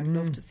know. I'd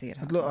love to see it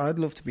happen. I'd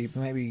love to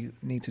maybe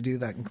need to do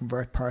that and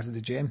convert part of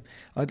the gym.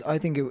 I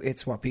think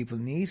it's what people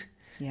need.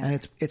 Yeah.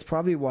 And it's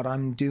probably what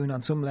I'm doing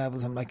on some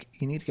levels. I'm like,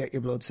 you need to get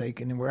your blood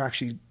taken, and we're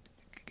actually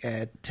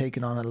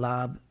taking on a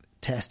lab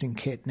testing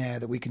kit now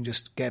that we can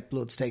just get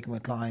bloods taken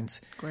with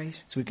clients. Great.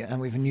 So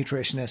and we have a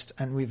nutritionist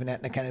and we have an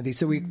Ethnic Kennedy.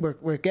 So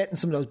we're getting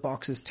some of those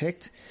boxes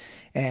ticked.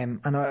 And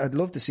I'd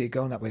love to see it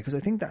going that way, because I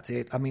think that's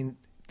it. I mean,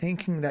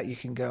 thinking that you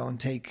can go and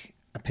take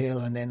a pill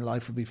and then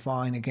life will be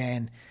fine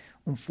again,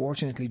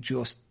 unfortunately,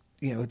 just,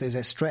 you know, there's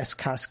a stress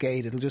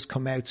cascade. It'll just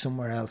come out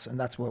somewhere else, and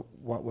that's what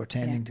we're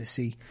tending to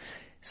see.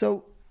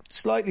 So,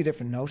 slightly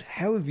different note,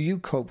 how have you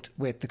coped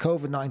with the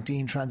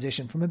COVID-19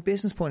 transition from a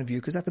business point of view?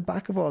 Because at the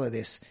back of all of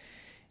this,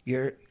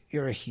 you're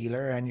a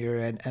healer and you're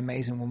an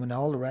amazing woman,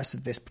 all the rest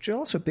of this, but you're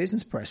also a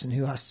business person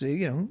who has to,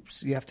 you know,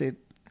 you have to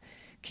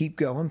keep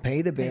going,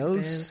 pay the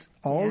bills,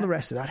 all the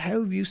rest of that. How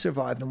have you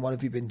survived, and what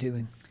have you been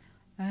doing?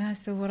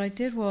 So what I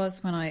did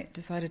was, when I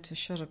decided to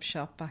shut up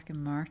shop back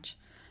in March,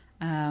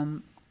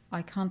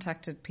 I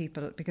contacted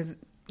people because,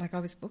 like, I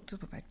was booked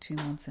up about 2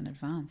 months in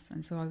advance.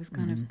 And so I was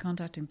kind of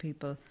contacting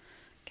people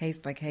case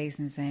by case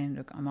and saying,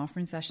 look, I'm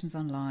offering sessions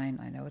online.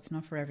 I know it's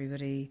not for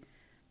everybody.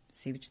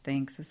 See what you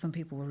think. So some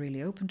people were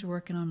really open to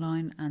working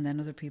online, and then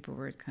other people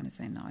were kind of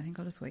saying, no, I think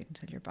I'll just wait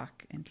until you're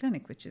back in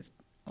clinic, which is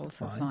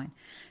also fine.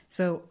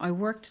 So I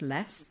worked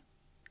less,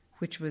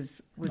 which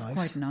was nice.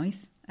 Quite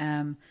nice,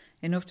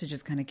 enough to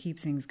just kind of keep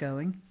things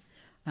going.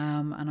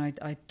 And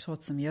I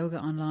taught some yoga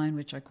online,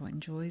 which I quite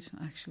enjoyed,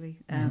 actually.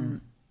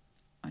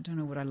 I don't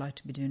know, would I like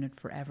to be doing it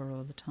forever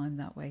all the time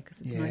that way? Because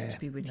it's nice to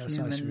be with humans.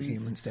 Nice to be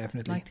humans,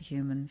 definitely. Like the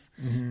humans.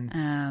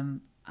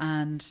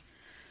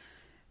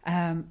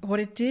 What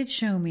it did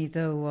show me,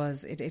 though,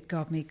 was it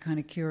got me kind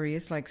of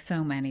curious, like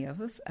so many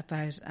of us,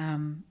 about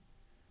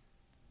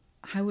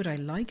how would I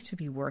like to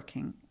be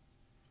working,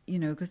 you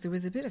know, because there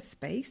was a bit of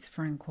space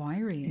for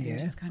inquiry and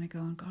just kind of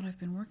going, God, I've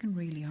been working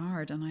really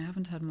hard and I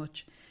haven't had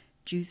much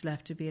juice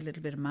left to be a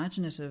little bit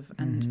imaginative.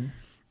 And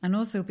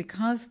also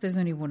because there's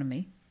only one of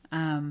me,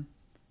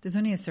 there's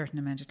only a certain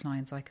amount of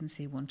clients I can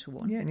see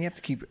one-to-one. Yeah, and you have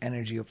to keep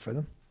energy up for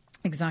them.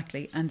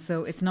 Exactly. And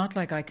so it's not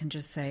like I can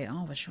just say,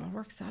 oh, well, sure, I'll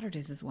work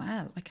Saturdays as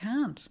well. I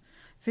can't.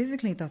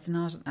 Physically, that's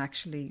not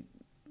actually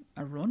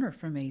a runner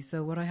for me.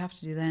 So what I have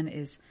to do then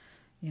is,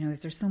 you know,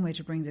 is there some way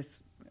to bring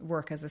this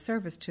work as a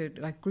service to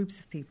like groups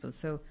of people?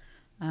 So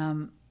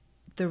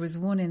there was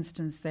one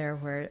instance there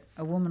where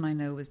a woman I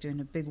know was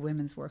doing a big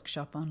women's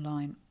workshop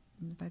online,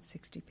 about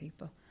 60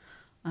 people.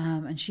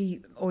 And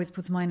she always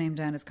puts my name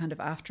down as kind of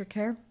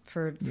aftercare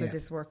for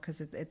this work, because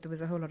there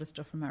was a whole lot of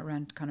stuff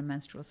around kind of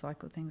menstrual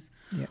cycle things.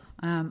 Yeah.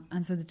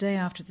 And so the day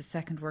after the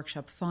second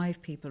workshop,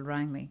 5 people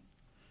rang me.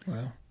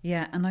 Wow.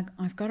 Yeah, and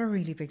I've got a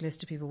really big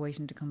list of people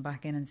waiting to come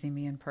back in and see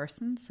me in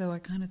person. So I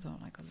kind of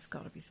thought, like, oh, there's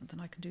got to be something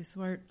I can do.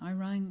 So I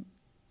rang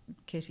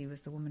Kitty,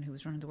 was the woman who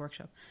was running the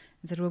workshop,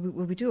 and said, well,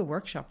 will we do a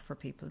workshop for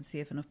people and see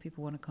if enough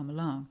people want to come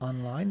along?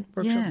 Online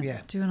workshop?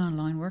 Yeah, do an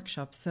online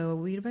workshop. So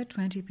we had about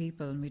 20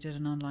 people and we did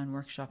an online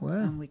workshop. Wow.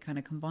 And we kind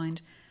of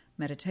combined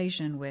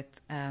meditation with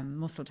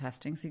muscle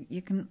testing. So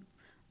you can,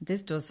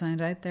 this does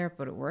sound out there,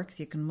 but it works.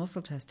 You can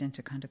muscle test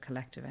into kind of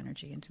collective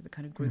energy, into the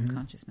kind of group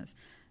consciousness,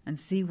 and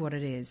see what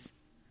it is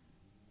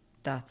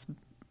that's,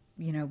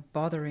 you know,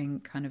 bothering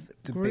kind of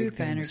the group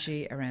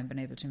energy around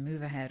being able to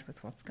move ahead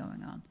with what's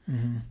going on.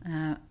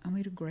 And we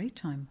had a great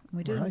time.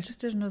 We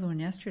just did another one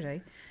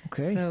yesterday.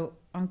 Okay. So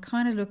I'm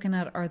kind of looking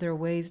at, are there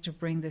ways to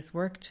bring this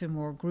work to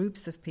more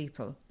groups of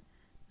people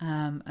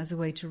as a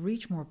way to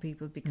reach more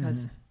people,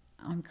 because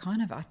I'm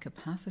kind of at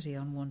capacity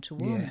on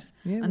one-to-ones.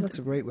 Yeah, and that's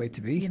a great way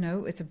to be. You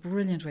know, it's a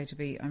brilliant way to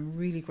be. I'm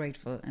really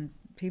grateful, and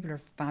people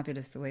are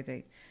fabulous the way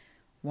they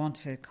want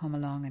to come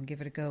along and give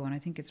it a go. And I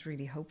think it's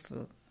really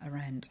hopeful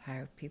around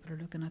how people are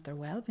looking at their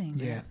well-being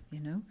now, you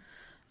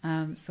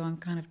know. So I'm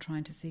kind of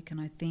trying to see, can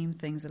I theme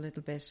things a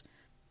little bit,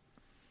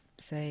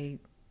 say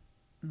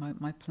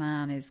my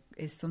plan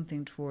is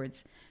something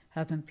towards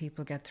helping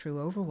people get through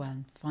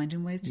overwhelm,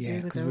 finding ways to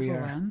deal with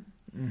overwhelm.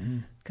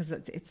 Because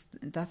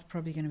that's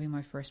probably going to be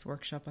my first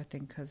workshop, I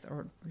think,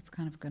 or it's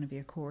kind of going to be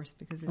a course,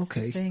 because it's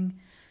the thing.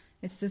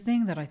 It's the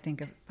thing that I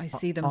think I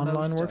see the online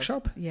most online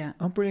workshop? Yeah.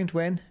 Oh, brilliant.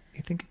 When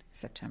you think?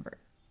 September,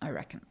 I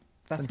reckon.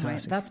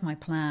 That's my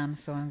plan.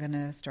 So I'm going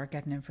to start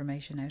getting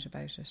information out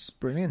about it.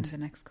 Brilliant. In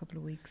the next couple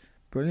of weeks.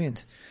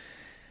 Brilliant.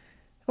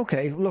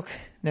 Okay, look,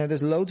 now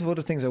there's loads of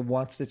other things I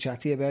wanted to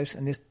chat to you about,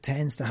 and this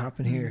tends to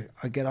happen here.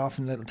 I get off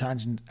in a little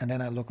tangent and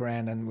then I look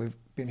around, and we've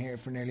been here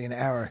for nearly an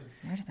hour.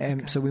 Where did that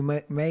go? So we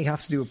may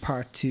have to do a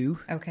part 2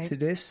 to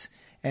this.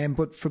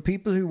 But for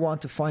people who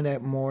want to find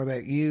out more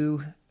about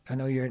you, I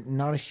know you're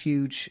not a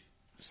huge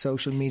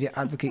social media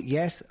advocate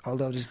yet,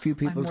 although there's a few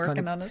people kind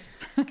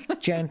of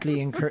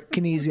gently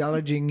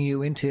kinesiologing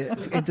you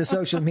into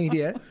social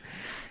media,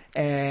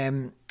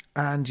 and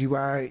you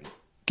are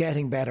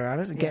getting better at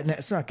it.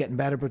 It's not getting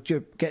better, but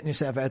you're getting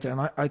yourself out there,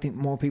 and I think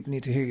more people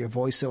need to hear your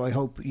voice. So I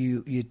hope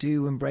you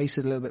do embrace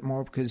it a little bit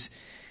more, because,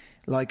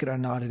 like it or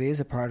not, it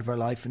is a part of our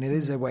life, and it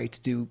is a way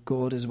to do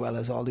good as well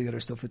as all the other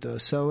stuff it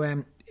does.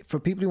 So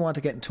for people who want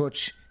to get in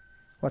touch,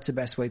 what's the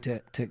best way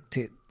to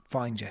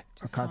find you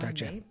or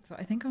contact you? So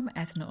I think I'm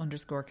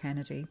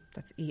Ethna_Kennedy.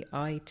 That's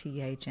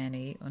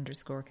EITHNE_Kennedy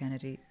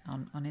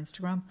on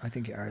Instagram. I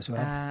think you are as well.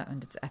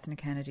 And it's Ethna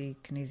Kennedy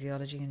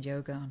Kinesiology and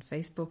Yoga on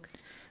Facebook.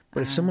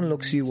 But if someone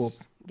looks you up,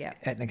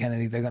 Ethna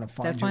Kennedy, they're going to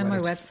find you. They'll find my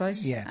website.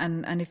 Yeah.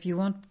 And if you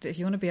want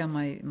to be on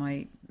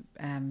my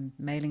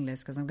mailing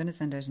list, because I'm going to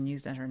send out a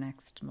newsletter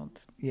next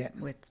month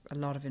with a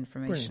lot of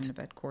information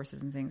about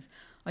courses and things.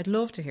 I'd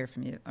love to hear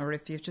from you, or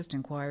if you've just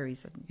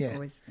inquiries, I'm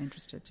always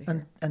interested to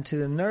hear. And to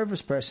the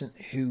nervous person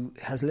who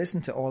has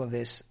listened to all of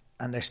this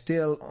and they're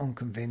still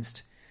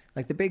unconvinced,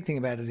 like, the big thing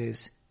about it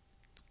is,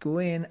 go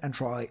in and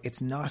try.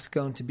 It's not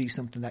going to be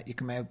something that you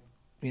come out,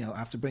 you know,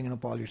 after bringing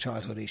up all your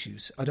childhood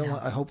issues.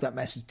 I hope that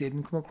message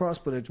didn't come across,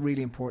 but it's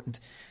really important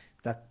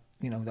that,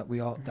 you know, that we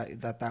all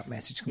that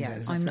message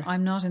comes out.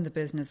 I'm not in the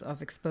business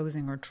of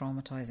exposing or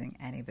traumatizing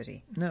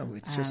anybody. No,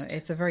 it's just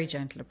it's a very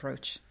gentle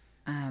approach,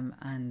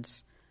 and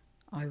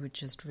I would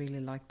just really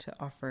like to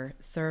offer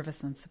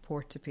service and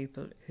support to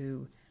people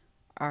who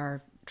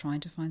are trying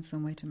to find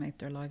some way to make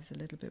their lives a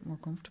little bit more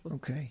comfortable.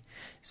 Okay.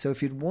 So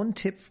if you had one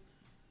tip,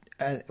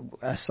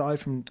 aside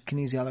from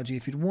kinesiology,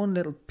 if you had one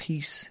little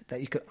piece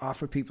that you could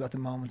offer people at the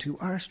moment who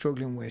are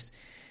struggling with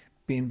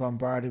being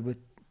bombarded with,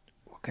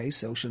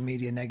 social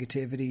media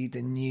negativity,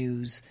 the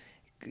news,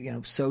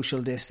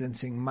 social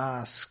distancing,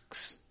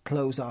 masks,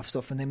 closed off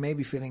stuff, and they may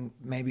be feeling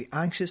maybe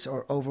anxious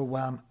or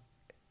overwhelmed,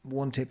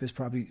 one tip is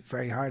probably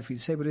very hard for you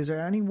to say, but is there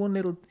any one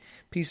little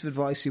piece of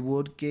advice you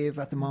would give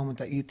at the moment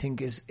that you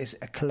think is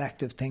a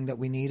collective thing that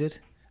we needed,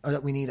 or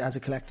that we need as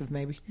a collective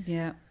maybe?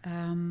 Yeah.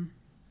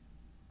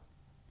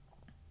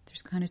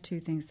 There's kind of two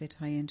things that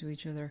tie into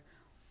each other.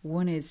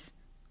 One is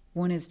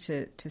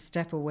to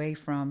step away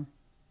from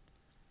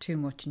too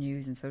much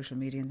news and social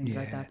media and things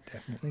like that. Yeah,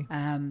 definitely.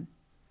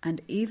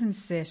 And even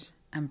sit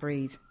and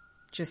breathe.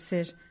 Just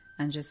sit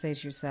and just say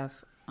to yourself,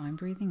 I'm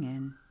breathing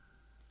in,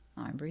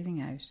 I'm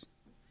breathing out,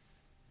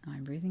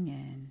 I'm breathing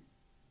in,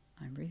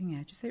 I'm breathing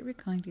out. Just say it really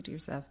kindly to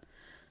yourself.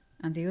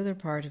 And the other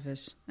part of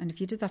it, and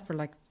if you did that for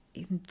like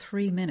even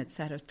 3 minutes,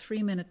 set a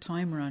 3-minute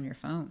timer on your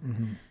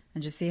phone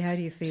and just see how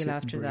do you feel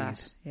after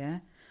that. Yeah.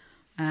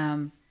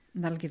 And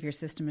that'll give your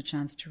system a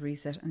chance to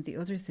reset. And the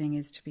other thing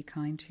is to be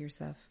kind to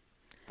yourself.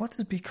 What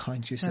does be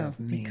kind to yourself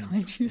mean? Be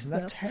kind to yourself.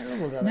 Isn't that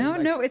terrible?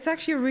 No, it's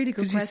actually a really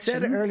good question. Because you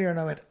said it earlier and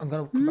I went, I'm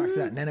going to come back to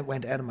that, and then it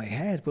went out of my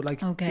head. But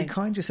be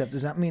kind to yourself,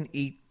 does that mean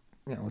eat,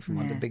 if you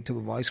want a big tub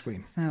of ice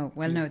cream? So,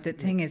 no, the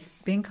thing is,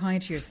 being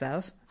kind to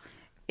yourself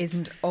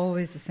isn't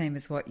always the same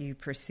as what you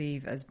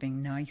perceive as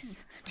being nice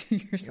to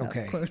yourself,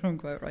 quote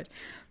unquote, right?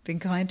 Being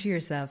kind to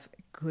yourself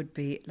could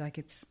be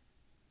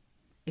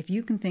if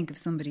you can think of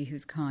somebody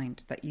who's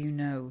kind that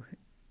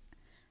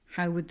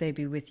how would they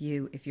be with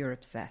you if you're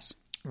upset?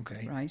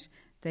 Okay. Right?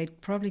 They'd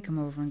probably come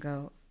over and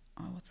go,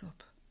 oh, what's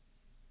up?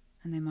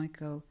 And they might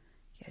go,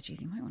 yeah,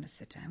 geez, you might want to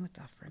sit down with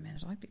that for a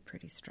minute. I'd be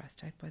pretty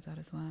stressed out by that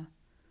as well.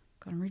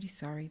 God, I'm really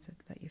sorry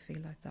that you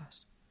feel like that.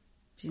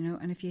 Do you know?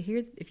 And if you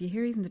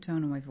hear even the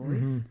tone of my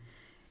voice,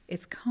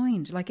 it's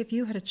kind. Like if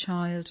you had a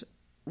child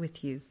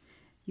with you,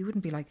 you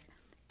wouldn't be like,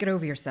 get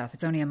over yourself.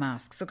 It's only a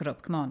mask. Suck it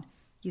up. Come on.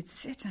 You'd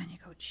sit down and you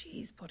go,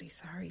 geez, buddy,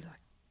 sorry.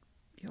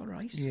 You all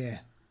right? Yeah.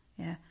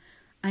 Yeah.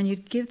 And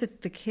you'd give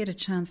the kid a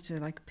chance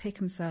to pick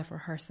himself or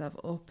herself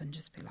up and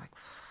just be like,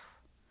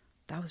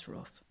 that was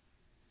rough.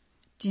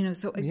 Do you know?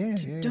 So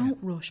don't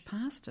rush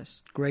past it.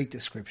 Great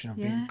description of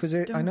it. Because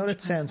I know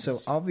that sounds so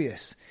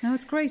obvious. No,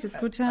 it's great. It's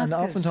good to ask. And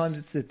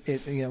oftentimes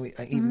it's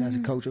even as a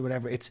coach or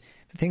whatever, it's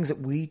the things that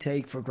we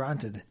take for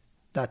granted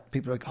that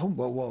people are like, oh,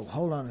 whoa,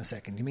 hold on a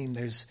second. You mean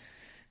there's,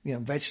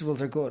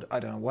 vegetables are good. I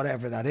don't know,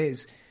 whatever that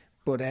is.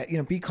 But,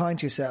 be kind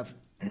to yourself.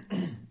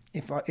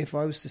 If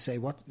I was to say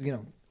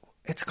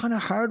it's kind of a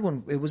hard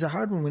one. It was a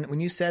hard one when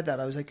you said that.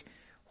 I was like,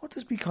 what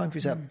does be kind for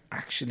yourself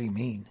actually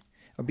mean?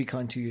 Or be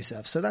kind to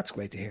yourself. So that's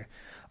great to hear.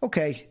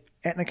 Okay,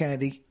 Etna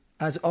Kennedy,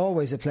 as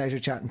always, a pleasure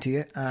chatting to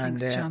you.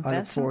 And I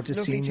look forward to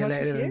seeing you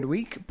later in the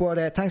week.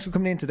 But thanks for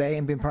coming in today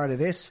and being part of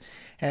this.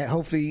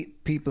 Hopefully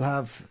people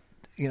have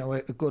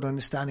a good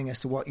understanding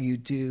as to what you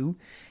do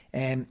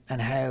and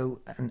how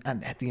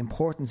and the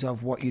importance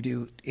of what you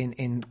do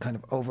in kind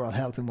of overall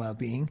health and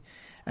well-being.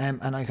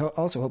 And I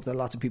also hope that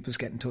lots of people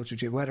get in touch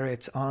with you, whether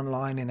it's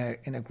online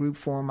in a group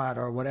format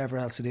or whatever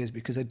else it is,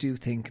 because I do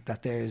think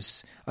that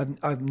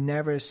I've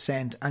never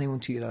sent anyone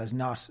to you that has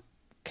not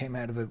came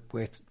out of it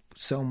with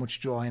so much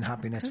joy and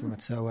happiness from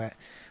it. So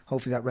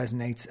hopefully that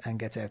resonates and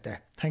gets out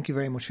there. Thank you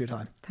very much for your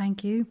time.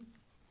 Thank you.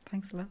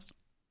 Thanks a lot.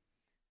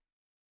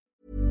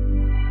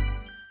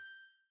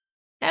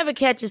 Ever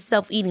catch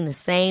yourself eating the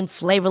same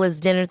flavorless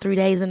dinner 3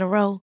 days in a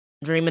row?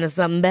 Dreaming of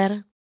something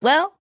better?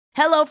 Well,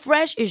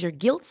 HelloFresh is your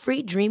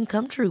guilt-free dream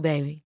come true,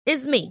 baby.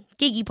 It's me,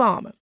 Keke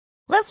Palmer.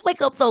 Let's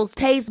wake up those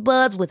taste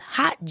buds with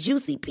hot,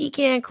 juicy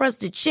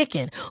pecan-crusted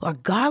chicken or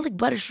garlic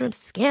butter shrimp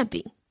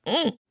scampi.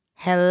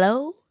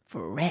 Hello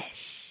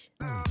Fresh.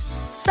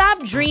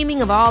 Stop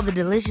dreaming of all the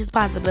delicious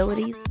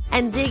possibilities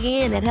and dig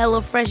in at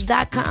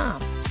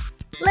HelloFresh.com.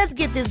 Let's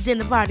get this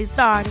dinner party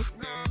started.